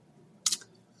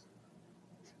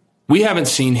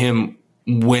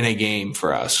win a game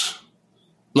for us.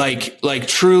 Like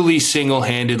truly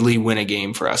single-handedly win a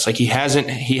game for us. Like he hasn't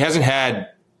had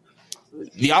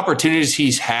the opportunities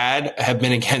he's had have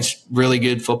been against really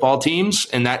good football teams,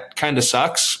 and that kind of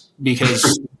sucks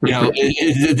because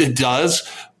it does.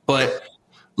 But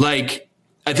like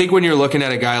I think when you're looking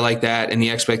at a guy like that and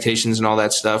the expectations and all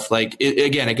that stuff, like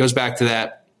it goes back to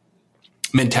that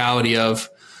mentality of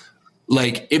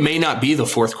like it may not be the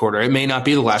fourth quarter, it may not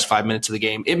be the last 5 minutes of the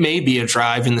game, it may be a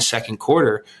drive in the second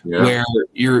quarter where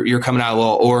you're coming out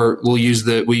well, or we'll use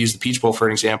the Peach Bowl for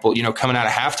an example. Coming out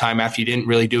of halftime after you didn't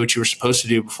really do what you were supposed to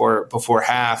do before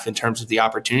half in terms of the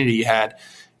opportunity you had,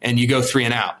 and you go 3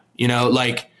 and out.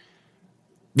 Like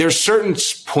there's certain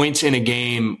points in a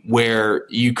game where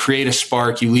you create a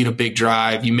spark, you lead a big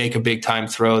drive, you make a big time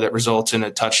throw that results in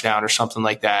a touchdown or something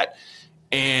like that.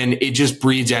 And it just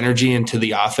breeds energy into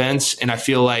the offense. And I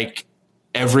feel like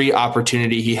every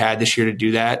opportunity he had this year to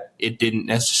do that, it didn't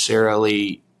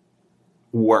necessarily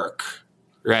work,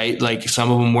 right? Like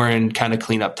some of them were in kind of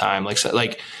cleanup time.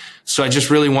 So I just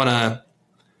really want to,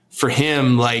 for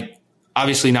him, like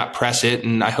obviously not press it.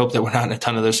 And I hope that we're not in a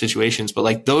ton of those situations, but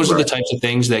like those are the types of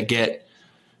things that get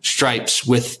stripes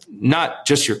with not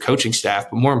just your coaching staff,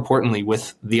 but more importantly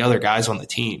with the other guys on the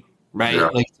team, right?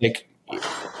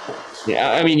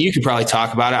 Yeah. I mean, you could probably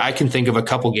talk about it. I can think of a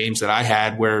couple games that I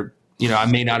had where, I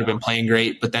may not have been playing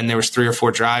great, but then there was 3 or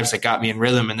 4 drives that got me in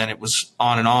rhythm, and then it was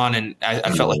on. And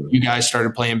I felt like you guys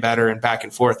started playing better and back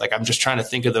and forth. Like I'm just trying to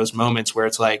think of those moments where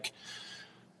it's like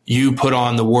you put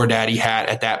on the war daddy hat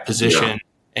at that position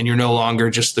and you're no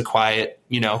longer just the quiet,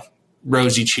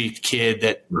 rosy cheeked kid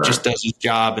that just does his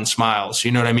job and smiles. You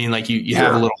know what I mean? Like you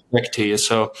have a little trick to you.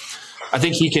 So I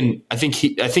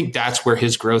think that's where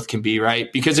his growth can be,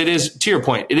 right? Because it is, to your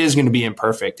point, it is going to be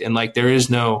imperfect. And like, like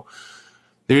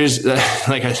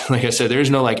I said, there's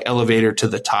no like elevator to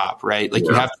the top, right? Like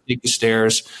you have to take the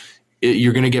stairs.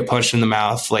 You're going to get punched in the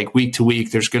mouth. Like week to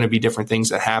week, there's going to be different things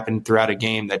that happen throughout a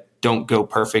game that don't go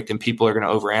perfect, and people are going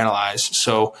to overanalyze.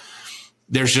 So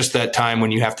there's just that time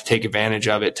when you have to take advantage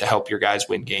of it to help your guys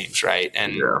win games, right?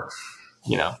 And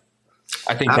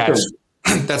I think that's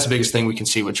the biggest thing we can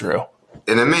see with Drew.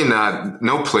 And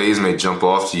no plays may jump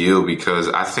off to you because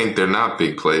I think they're not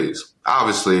big plays.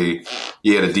 Obviously,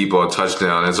 you had a deep ball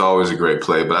touchdown. It's always a great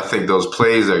play. But I think those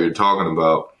plays that you're talking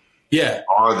about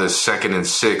are the 2nd and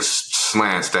 6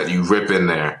 slants that you rip in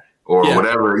there or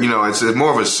whatever. It's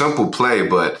more of a simple play.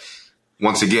 But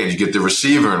once again, you get the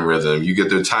receiver in rhythm. You get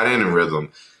the tight end in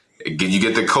rhythm. You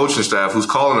get the coaching staff who's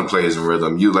calling the plays in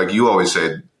rhythm. You always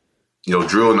said,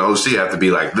 Drew and the OC have to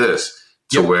be like this.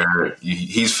 To where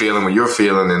he's feeling what you're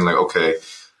feeling, and like, okay,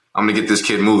 I'm going to get this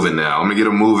kid moving now. I'm going to get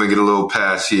him moving, get a little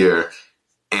pass here.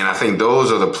 And I think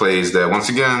those are the plays that, once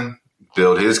again,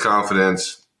 build his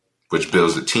confidence, which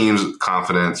builds the team's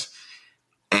confidence.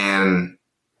 And,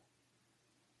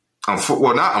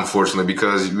 not unfortunately,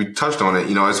 because we touched on it,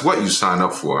 it's what you sign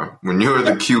up for. When you're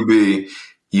the QB,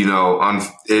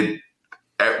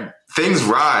 things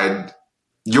ride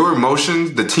your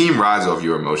emotions, the team rides off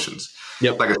your emotions.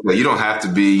 Yep. Like I said, you don't have to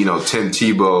be, Tim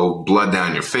Tebow, blood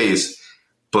down your face.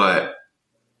 But,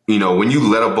 when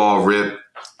you let a ball rip,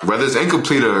 whether it's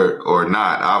incomplete or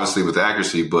not, obviously with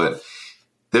accuracy, but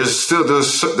there's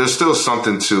still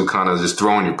something to kind of just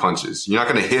throwing your punches. You're not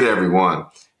going to hit every one.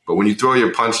 But when you throw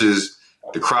your punches,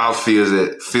 the crowd feels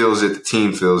it, the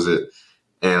team feels it.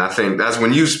 And I think that's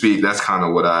when you speak, that's kind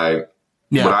of what I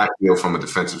feel from a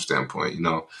defensive standpoint.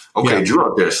 Drew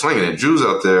out there slinging it. Drew's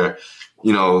out there,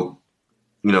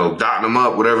 dotting him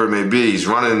up, whatever it may be. He's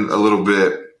running a little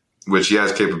bit, which he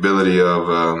has capability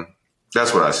of.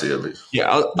 That's what I see, at least. Yeah,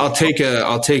 I'll take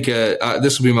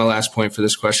this will be my last point for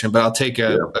this question, but I'll take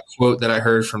a quote that I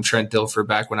heard from Trent Dilfer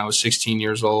back when I was 16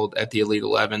 years old at the Elite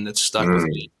 11 that stuck with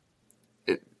me.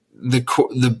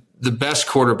 The best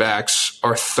quarterbacks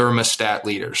are thermostat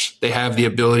leaders. They have the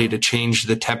ability to change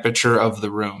the temperature of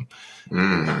the room.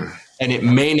 And it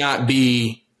may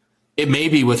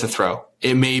be with a throw.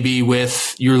 It may be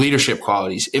with your leadership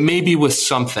qualities. It may be with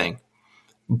something,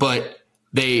 but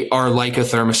they are like a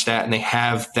thermostat, and they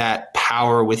have that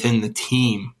power within the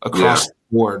team across the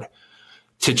board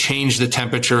to change the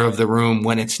temperature of the room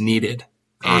when it's needed.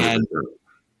 100%. And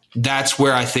that's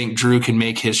where I think Drew can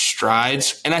make his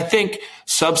strides. And I think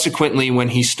subsequently when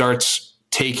he starts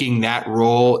taking that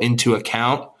role into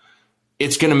account,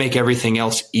 it's going to make everything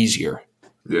else easier.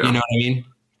 Yeah. You know what I mean?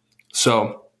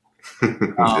 So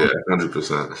Yeah,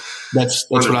 100%. That's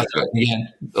what I thought.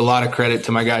 Again, a lot of credit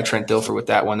to my guy Trent Dilfer with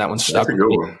that one. That one stuck with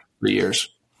me for 3 years.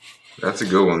 That's a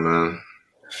good one, man.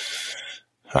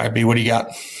 All right, B, what do you got?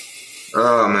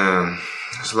 Oh, man.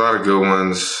 There's a lot of good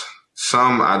ones.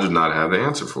 Some I do not have the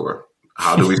answer for.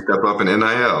 How do we step up in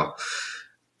NIL?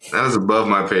 That is above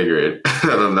my pay grade.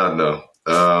 I do not know.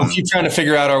 We'll keep trying to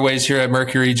figure out our ways here at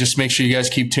Mercury. Just make sure you guys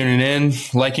keep tuning in,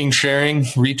 liking, sharing,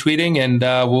 retweeting, and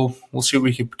we'll see what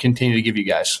we can continue to give you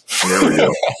guys. There we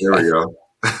go.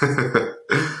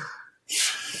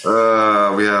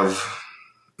 We have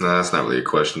that's not really a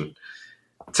question.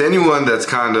 To anyone that's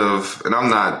kind of, and I'm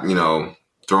not,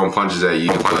 throwing punches at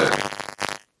you,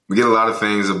 but we get a lot of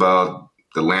things about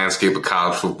the landscape of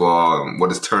college football and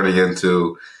what it's turning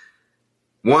into.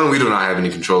 One, we do not have any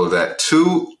control of that.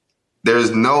 Two,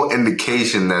 there's no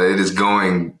indication that it is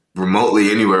going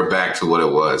remotely anywhere back to what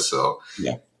it was. So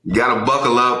you got to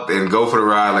buckle up and go for the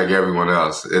ride like everyone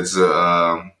else. It's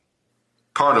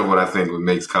part of what I think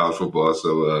makes college football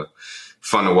so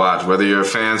fun to watch. Whether you're a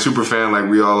fan, super fan like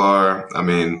we all are, I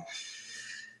mean,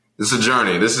 it's a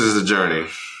journey. This is a journey.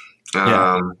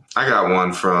 I got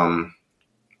one from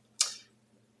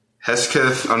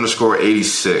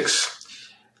Hesketh_86.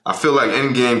 I feel like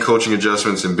in-game coaching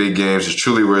adjustments in big games is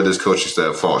truly where this coaching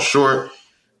staff falls short.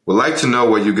 Would like to know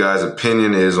what you guys'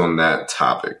 opinion is on that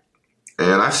topic.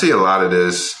 And I see a lot of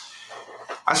this.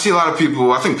 I see a lot of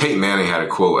people. I think Peyton Manning had a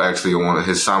quote actually on one of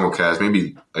his simulcasts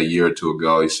maybe a year or two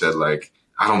ago. He said, like,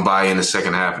 I don't buy into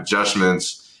second half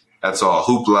adjustments. That's all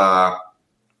hoopla.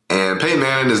 And Peyton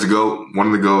Manning is the GOAT, one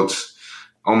of the GOATs.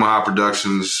 Omaha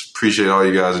Productions, appreciate all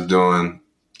you guys are doing.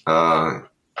 Our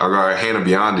guy Hannah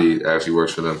Biondi actually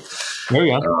works for them. There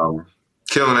you go.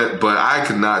 Killing it. But I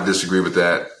could not disagree with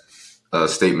that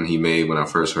statement he made when I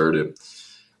first heard it.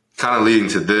 Kind of leading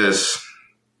to this,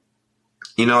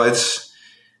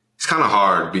 it's kind of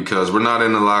hard because we're not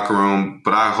in the locker room,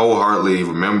 but I wholeheartedly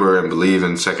remember and believe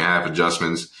in second half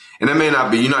adjustments. And it may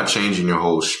not be, you're not changing your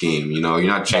whole scheme, you're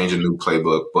not changing a new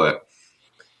playbook, but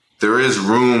there is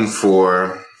room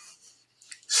for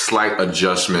slight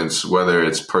adjustments, whether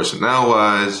it's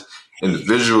personnel-wise,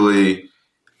 individually,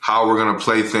 how we're going to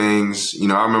play things.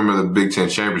 I remember the Big Ten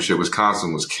Championship,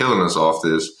 Wisconsin was killing us off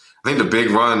this. I think the big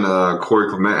run Corey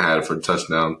Clement had for a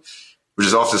touchdown, which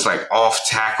is off this like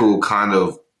off-tackle kind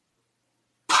of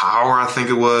power, I think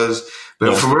it was.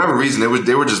 But for whatever reason,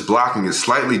 they were just blocking it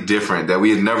slightly different that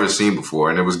we had never seen before,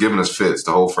 and it was giving us fits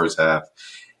the whole first half.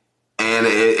 And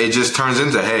it just turns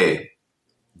into, hey,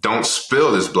 don't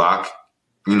spill this block.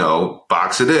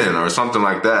 Box it in or something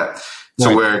like that.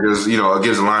 So where it gives, it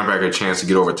gives the linebacker a chance to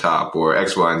get over top or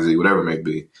X, Y, and Z, whatever it may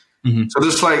be. Mm-hmm. So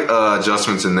there's slight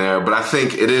adjustments in there, but I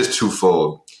think it is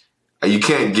twofold. You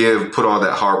can't put all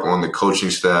that harp on the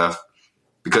coaching staff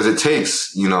because it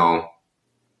takes, I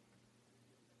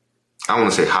don't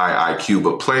want to say high IQ,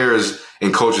 but players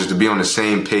and coaches to be on the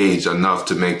same page enough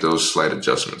to make those slight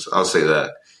adjustments. I'll say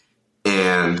that.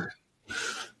 And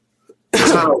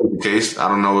it's not always the case. I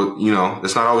don't know.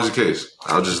 It's not always the case.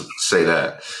 I'll just say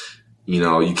that.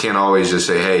 You can't always just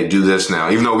say, hey, do this now.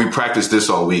 Even though we practiced this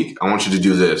all week, I want you to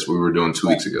do this. We were doing 2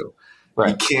 weeks ago. Right.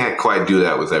 You can't quite do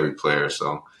that with every player.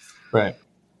 So right.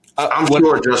 I'm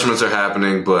sure adjustments are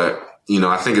happening, but,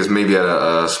 I think it's maybe at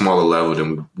a smaller level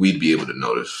than we'd be able to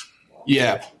notice.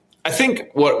 Yeah. I think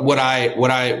what I'm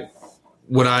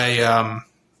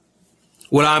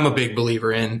a big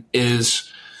believer in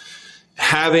is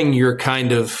having your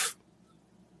kind of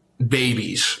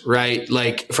babies, right?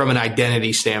 Like from an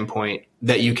identity standpoint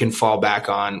that you can fall back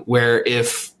on, where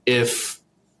because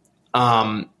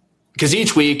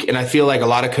each week, and I feel like a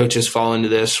lot of coaches fall into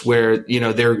this where,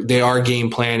 they are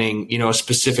game planning, a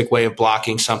specific way of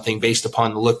blocking something based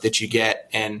upon the look that you get.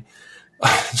 And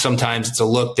sometimes it's a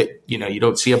look that, you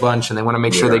don't see a bunch and they want to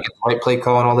make sure they get the right play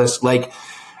call and all this. Like,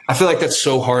 I feel like that's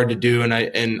so hard to do.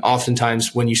 And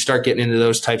oftentimes when you start getting into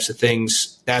those types of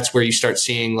things, that's where you start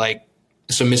seeing like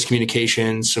some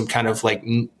miscommunication, some kind of like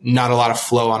not a lot of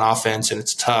flow on offense, and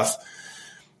it's tough.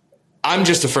 I'm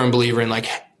just a firm believer in like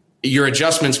your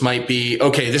adjustments might be,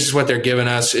 okay, this is what they're giving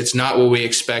us. It's not what we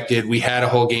expected. We had a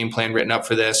whole game plan written up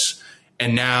for this.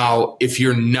 And now if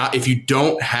you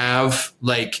don't have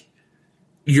like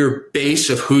your base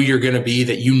of who you're going to be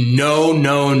that you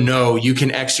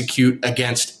can execute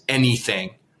against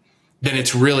anything, then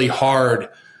it's really hard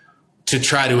to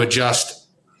try to adjust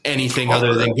anything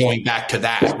other than going back to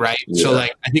that, right? Yeah. So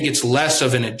like I think it's less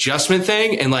of an adjustment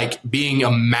thing and like being a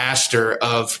master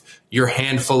of your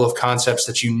handful of concepts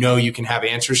that you can have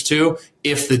answers to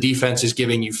if the defense is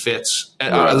giving you fits.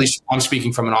 Right. At least I'm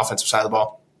speaking from an offensive side of the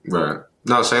ball. Right.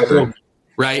 No, same thing.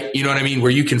 right? You know what I mean?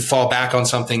 Where you can fall back on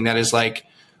something that is like,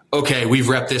 okay, we've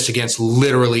repped this against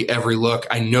literally every look.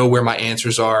 I know where my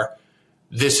answers are.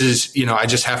 This is, I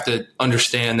just have to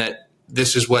understand that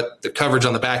this is what the coverage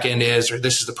on the back end is, or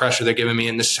this is the pressure they're giving me,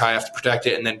 and this is how I have to protect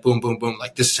it. And then boom, boom, boom.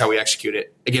 Like, this is how we execute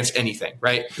it against anything,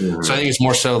 right? Mm-hmm. So I think it's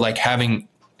more so like having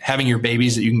your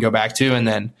babies that you can go back to, and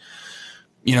then,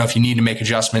 if you need to make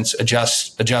adjustments,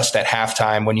 adjust at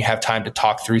halftime when you have time to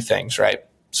talk through things, right?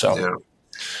 So, yeah.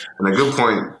 And a good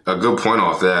point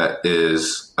off that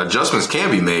is adjustments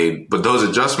can be made, but those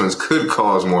adjustments could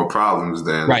cause more problems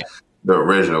than the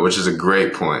original, which is a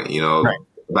great point. Right.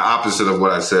 The opposite of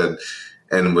what I said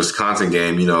in the Wisconsin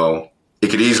game, it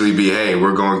could easily be, hey,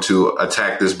 we're going to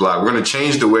attack this block. We're going to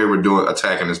change the way we're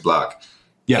attacking this block.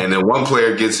 Yeah. And then one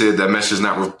player gets it, that message is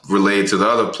not relayed to the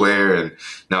other player. And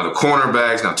now the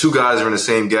cornerbacks, now two guys are in the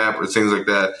same gap or things like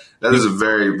that. That is a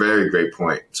very, very great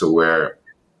point to where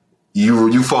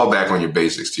you fall back on your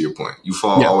basics, to your point.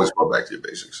 Always fall back to your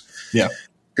basics. Yeah.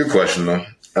 Good question, though.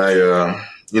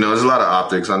 There's a lot of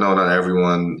optics. I know not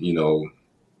everyone,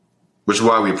 which is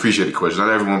why we appreciate the question.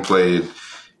 Not everyone played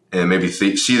and maybe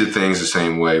see the things the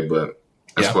same way, but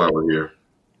that's why we're here.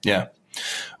 Yeah.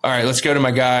 All right, let's go to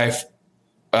my guy,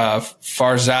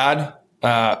 Farzad,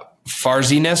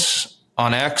 Farziness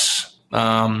on X.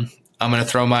 I'm going to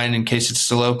throw mine in case it's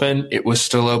still open. It was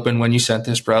still open when you sent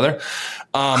this, brother.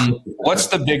 What's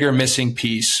the bigger missing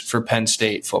piece for Penn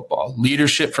State football?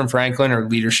 Leadership from Franklin or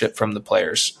leadership from the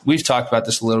players? We've talked about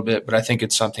this a little bit, but I think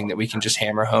it's something that we can just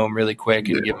hammer home really quick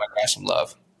and give my guy some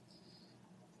love.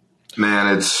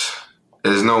 Man,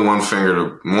 there's no one finger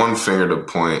to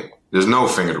point. There's no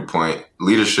finger to point.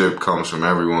 Leadership comes from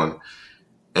everyone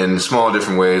in small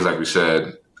different ways. Like we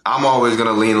said, I'm always going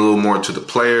to lean a little more to the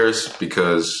players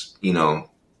because,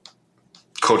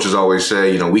 coaches always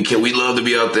say, we love to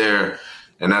be out there.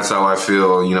 And that's how I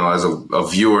feel, as a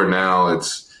viewer now.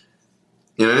 It's,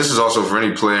 this is also for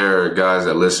any player, guys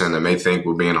that listen that may think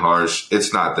we're being harsh.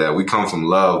 It's not that. We come from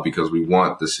love because we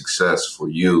want the success for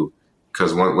you.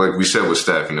 Because like we said with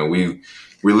Steph, we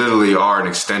literally are an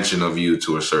extension of you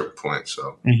to a certain point.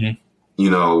 So,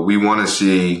 we want to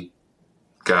see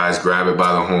guys grab it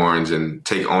by the horns and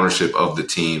take ownership of the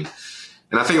team.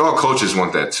 And I think all coaches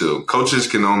want that too. Coaches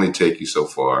can only take you so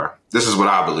far. This is what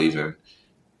I believe in.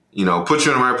 Put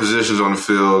you in the right positions on the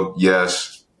field,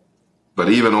 yes. But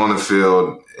even on the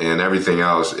field and everything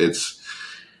else,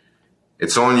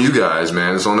 it's on you guys,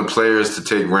 man. It's on the players to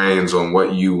take reins on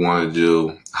what you want to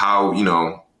do. How,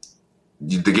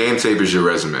 the game tape is your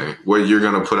resume. What you're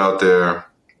going to put out there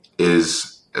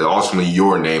is ultimately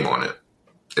your name on it,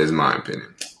 is my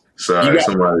opinion. Sorry,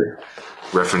 somebody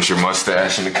reference your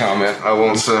mustache in the comment. I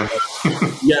won't say.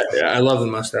 yeah, I love the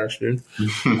mustache, dude.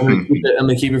 I'm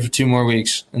gonna keep it for 2 more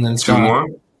weeks, and then it's two more.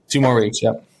 2 more weeks.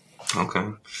 Yep.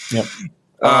 Okay. Yep.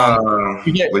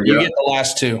 You get the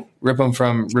last 2. Rip them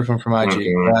from IG.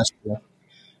 The last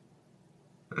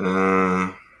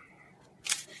 2.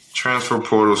 Transfer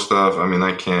portal stuff. I mean,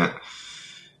 I can't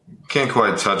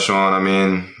quite touch on. I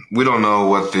mean, we don't know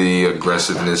what the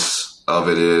aggressiveness of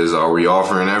it is. Are we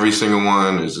offering every single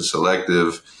one? Is it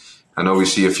selective? I know we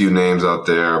see a few names out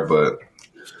there, but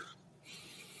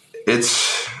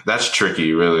that's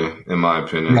tricky, really, in my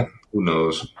opinion. Yeah. Who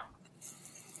knows?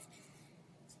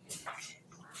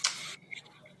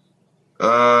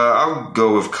 I'll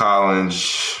go with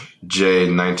Collins J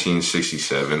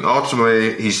 1967.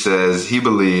 Ultimately, he says he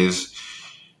believes,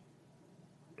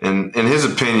 in his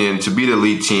opinion, to beat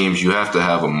elite teams, you have to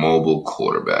have a mobile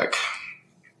quarterback.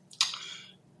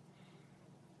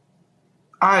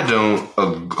 I don't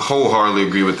wholeheartedly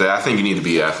agree with that. I think you need to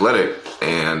be athletic,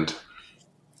 and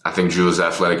I think Drew is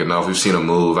athletic enough. We've seen him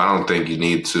move. I don't think you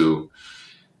need to.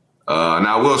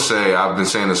 Now, I will say, I've been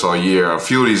saying this all year, a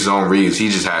few of these zone reads, he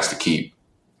just has to keep.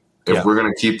 If we're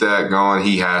going to keep that going,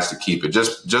 he has to keep it,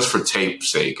 just for tape's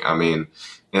sake. I mean,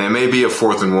 and it may be a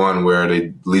 4th and 1 where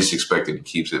they least expected he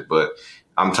keeps it, but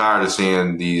I'm tired of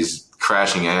seeing these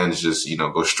crashing ends just,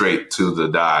 go straight to the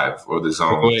dive or the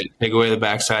zone. Take away the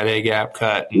backside A-gap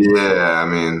cut. Yeah, I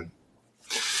mean,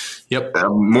 yep.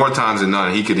 More times than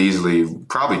not, he could easily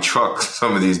probably truck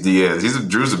some of these DNs.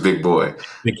 Drew's a big boy.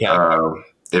 Big cat.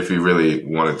 If he really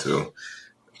wanted to.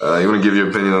 You want to give your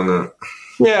opinion on that?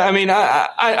 Yeah, I mean,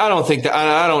 I don't think that.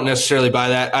 I don't necessarily buy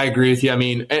that. I agree with you. I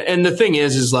mean, and the thing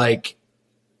is like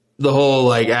the whole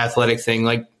like athletic thing.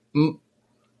 Like,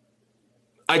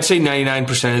 I'd say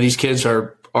 99% of these kids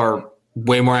are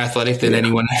way more athletic than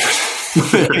anyone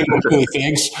really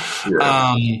thinks.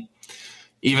 Yeah.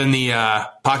 Even the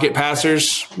pocket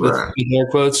passers with air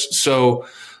quotes. So,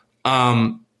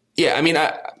 yeah, I mean,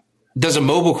 does a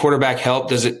mobile quarterback help?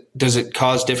 Does it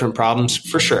cause different problems?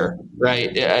 For sure,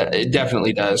 right? It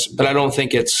definitely does. But I don't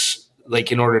think it's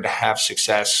like in order to have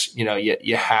success,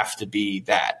 you have to be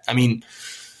that. I mean,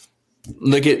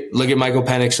 look at Michael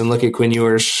Penix and look at Quinn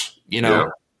Ewers.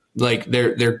 Like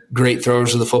they're great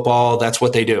throwers of the football. That's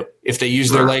what they do. If they use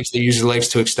their legs, they use their legs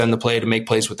to extend the play, to make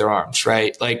plays with their arms,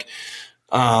 right? Like,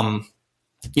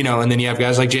 and then you have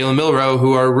guys like Jalen Milroe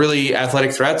who are really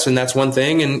athletic threats, and that's one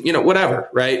thing, and whatever,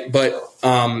 right? But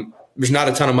there's not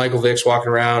a ton of Michael Vicks walking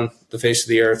around the face of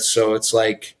the earth, so it's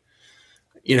like,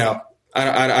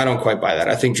 I don't quite buy that.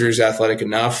 I think Drew's athletic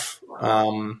enough,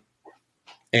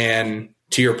 and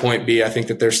to your point, B, I think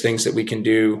that there's things that we can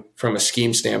do from a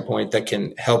scheme standpoint that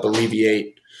can help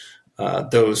alleviate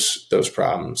those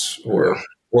problems,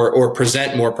 or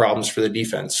present more problems for the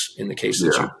defense in the case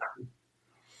that you.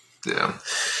 Yeah,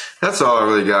 that's all I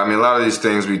really got. I mean, a lot of these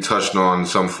things we touched on in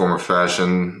some form or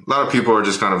fashion. A lot of people are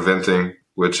just kind of venting,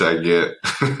 which I get.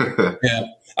 Yeah,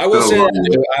 I will say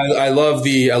I love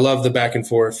the back and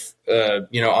forth.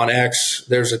 On X,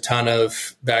 there's a ton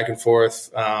of back and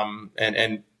forth,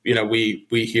 and we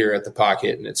here at the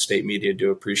Pocket and at State Media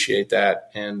do appreciate that,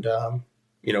 and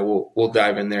we'll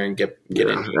dive in there and get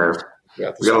in here. We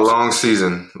got a long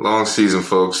season,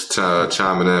 folks.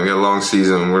 Chiming in, we got a long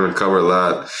season. We're gonna cover a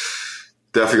lot.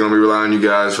 Definitely gonna be relying on you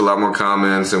guys for a lot more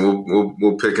comments, and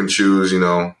we'll pick and choose.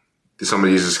 Some of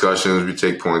these discussions we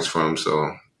take points from.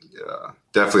 So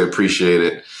definitely appreciate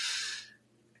it.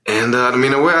 And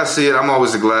the way I see it, I'm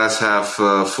always a glass half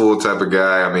full type of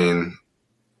guy. I mean,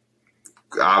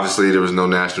 obviously there was no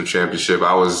national championship.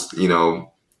 I was,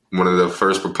 one of the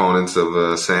first proponents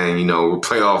of saying, we're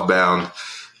playoff bound,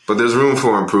 but there's room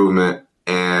for improvement.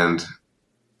 And,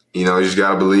 you just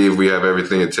got to believe we have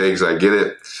everything it takes. I get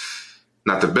it.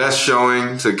 Not the best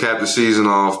showing to cap the season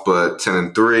off, but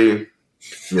 10-3,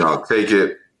 I'll take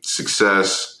it.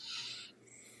 Success.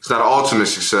 It's not ultimate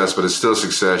success, but it's still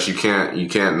success. You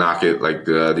can't knock it like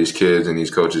these kids and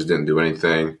these coaches didn't do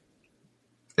anything.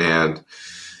 And,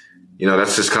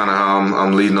 that's just kind of how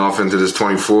I'm leading off into this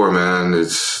 24, man.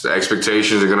 It's the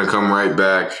expectations are going to come right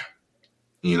back.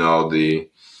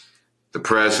 The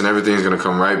press and everything's going to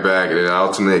come right back. And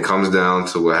ultimately it comes down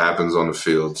to what happens on the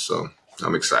field. So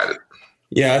I'm excited.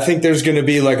 Yeah, I think there's going to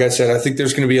be, like I said,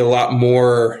 a lot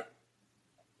more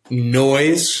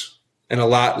noise and a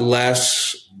lot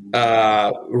less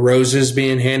roses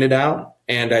being handed out.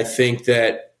 And I think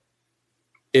that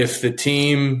if the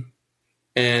team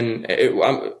and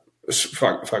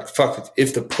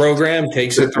if the program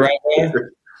takes it the right way,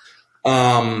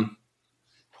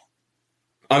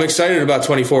 I'm excited about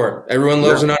 24. Everyone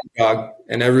loves an underdog,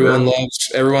 and everyone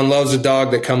loves a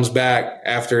dog that comes back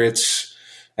after it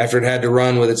had to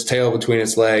run with its tail between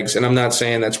its legs. And I'm not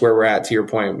saying that's where we're at, to your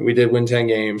point. We did win 10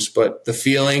 games, but the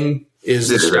feeling is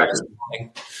the sky's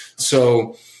falling.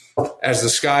 So as the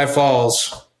sky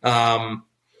falls, if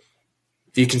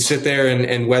you can sit there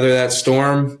and weather that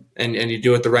storm and you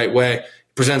do it the right way, it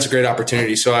presents a great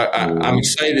opportunity. So I'm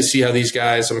excited to see how these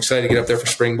guys – I'm excited to get up there for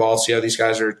spring ball, see how these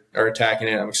guys are attacking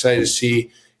it. I'm excited to see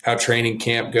how training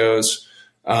camp goes.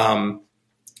 And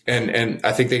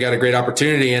I think they got a great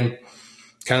opportunity. And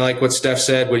kind of like what Steph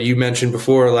said, what you mentioned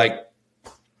before, like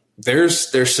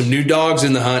there's some new dogs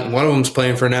in the hunt, and one of them's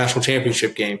playing for a national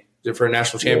championship game, for a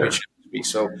national championship.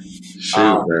 So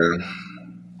man.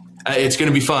 It's going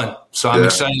to be fun. So I'm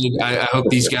excited. I hope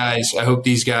these guys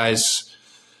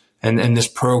and this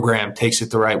program takes it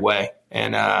the right way.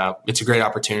 And it's a great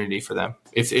opportunity for them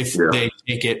if they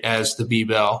take it as the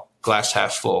B-Bell glass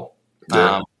half full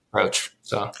approach.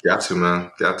 So got to,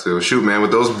 man. Got to. Shoot, man,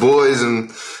 with those boys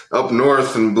and up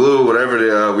north and blue,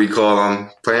 whatever we call them,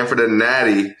 playing for the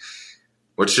Natty,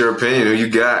 what's your opinion? Who you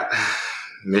got?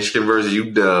 Michigan versus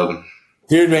UW.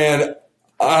 Dude, man,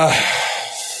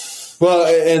 well,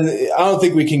 and I don't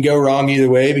think we can go wrong either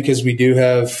way because we do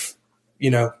have,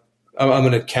 I'm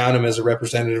going to count him as a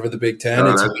representative of the Big Ten.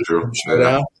 No, that's true.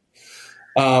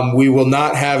 We will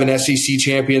not have an SEC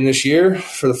champion this year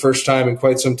for the first time in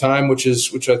quite some time, which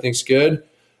I think is good.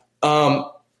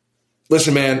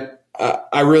 Listen, man,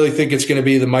 I really think it's going to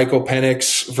be the Michael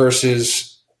Penix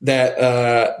versus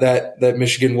that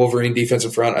Michigan Wolverine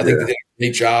defensive front. I think they did a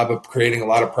great job of creating a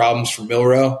lot of problems for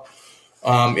Milroe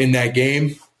in that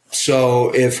game.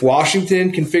 So if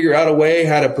Washington can figure out a way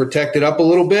how to protect it up a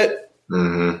little bit,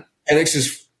 Penix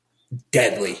is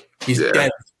deadly. He's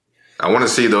deadly. I want to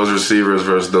see those receivers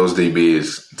versus those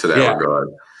DBs to that regard.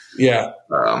 Yeah.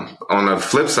 On the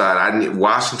flip side,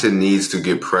 Washington needs to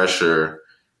get pressure.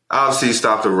 Obviously,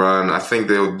 stop the run. I think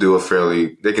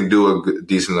they can do a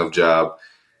decent enough job.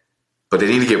 but they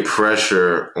need to get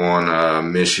pressure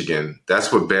on Michigan.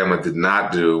 That's what Bama did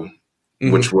not do,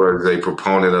 which was a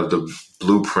proponent of the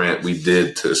blueprint we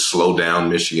did to slow down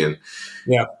Michigan.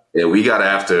 Yeah. Yeah, we got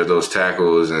after those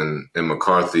tackles and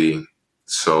McCarthy.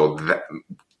 So that,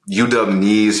 UW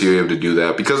needs to be able to do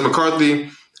that because McCarthy,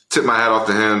 tip my hat off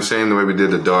to him, same the way we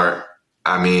did the dart.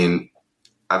 I mean,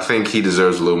 I think he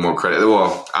deserves a little more credit.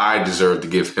 Well, I deserve to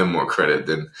give him more credit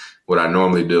than what I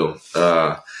normally do.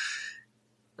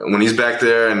 When he's back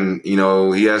there and, you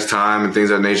know, he has time and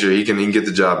things of that nature, he can get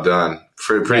the job done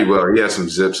pretty well. He has some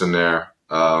zips in there.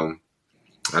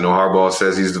 I know Harbaugh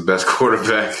says he's the best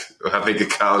quarterback, I think, in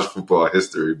college football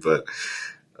history, but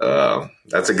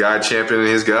that's a guy championing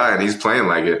his guy, and he's playing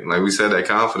like it. Like we said, that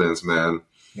confidence, man.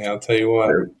 Yeah, I'll tell you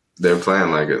what. They're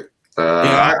playing like it.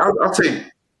 I'll take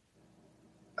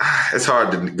 – it's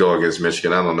hard to go against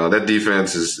Michigan. I don't know. That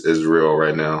defense is real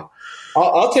right now.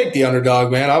 I'll take the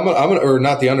underdog, man. Or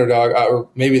not the underdog, or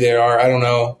maybe they are. I don't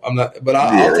know. I'm not, but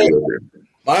I'll take.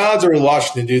 My odds are with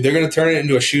Washington, dude. They're going to turn it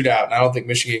into a shootout, and I don't think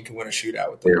Michigan can win a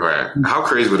shootout with them. Yeah, right. How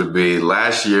crazy would it be?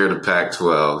 Last year, the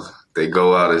Pac-12, they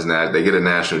go out as they get a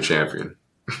national champion.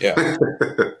 Yeah,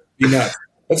 be nuts.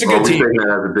 That's a good team. We take that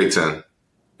as a Big Ten.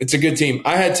 It's a good team.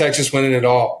 I had Texas winning it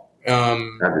all. I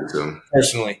did too,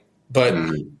 personally, but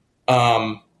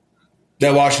that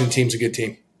Washington team's a good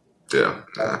team. Yeah.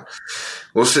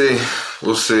 We'll see.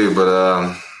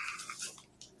 But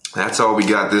that's all we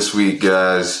got this week,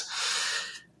 guys.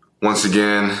 Once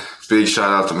again, big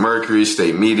shout out to Mercury,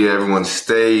 State Media. Everyone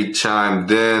stay chimed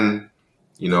in.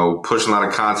 You know, pushing a lot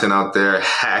of content out there.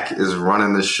 Hack is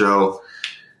running the show.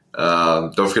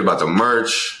 Don't forget about the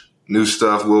merch. New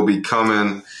stuff will be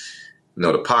coming. You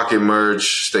know, the pocket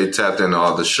merch. Stay tapped into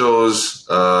all the shows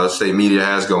State Media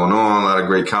has going on. A lot of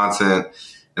great content.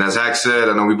 And as Hack said,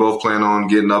 I know we both plan on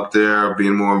getting up there,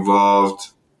 being more involved,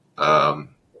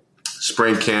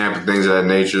 spring camp and things of that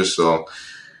nature. So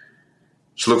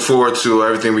just look forward to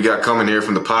everything we got coming here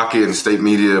from the pocket and State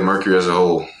Media, Mercury as a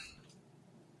whole.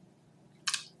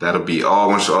 That'll be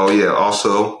all.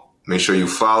 Also, make sure you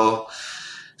follow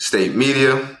State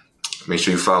Media. Make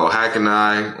sure you follow Hack and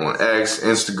I on X,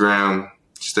 Instagram.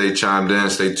 Stay chimed in,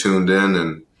 stay tuned in,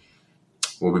 and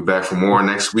we'll be back for more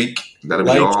next week. That'll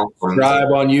be all.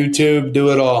 Subscribe on YouTube.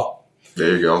 Do it all.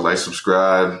 There you go. Like,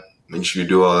 subscribe. Make sure you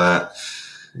do all that.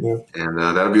 Yeah. And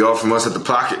that'll be all from us at the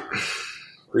pocket.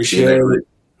 Appreciate it.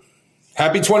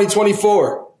 Happy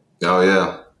 2024. Oh,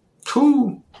 yeah.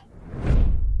 Whew.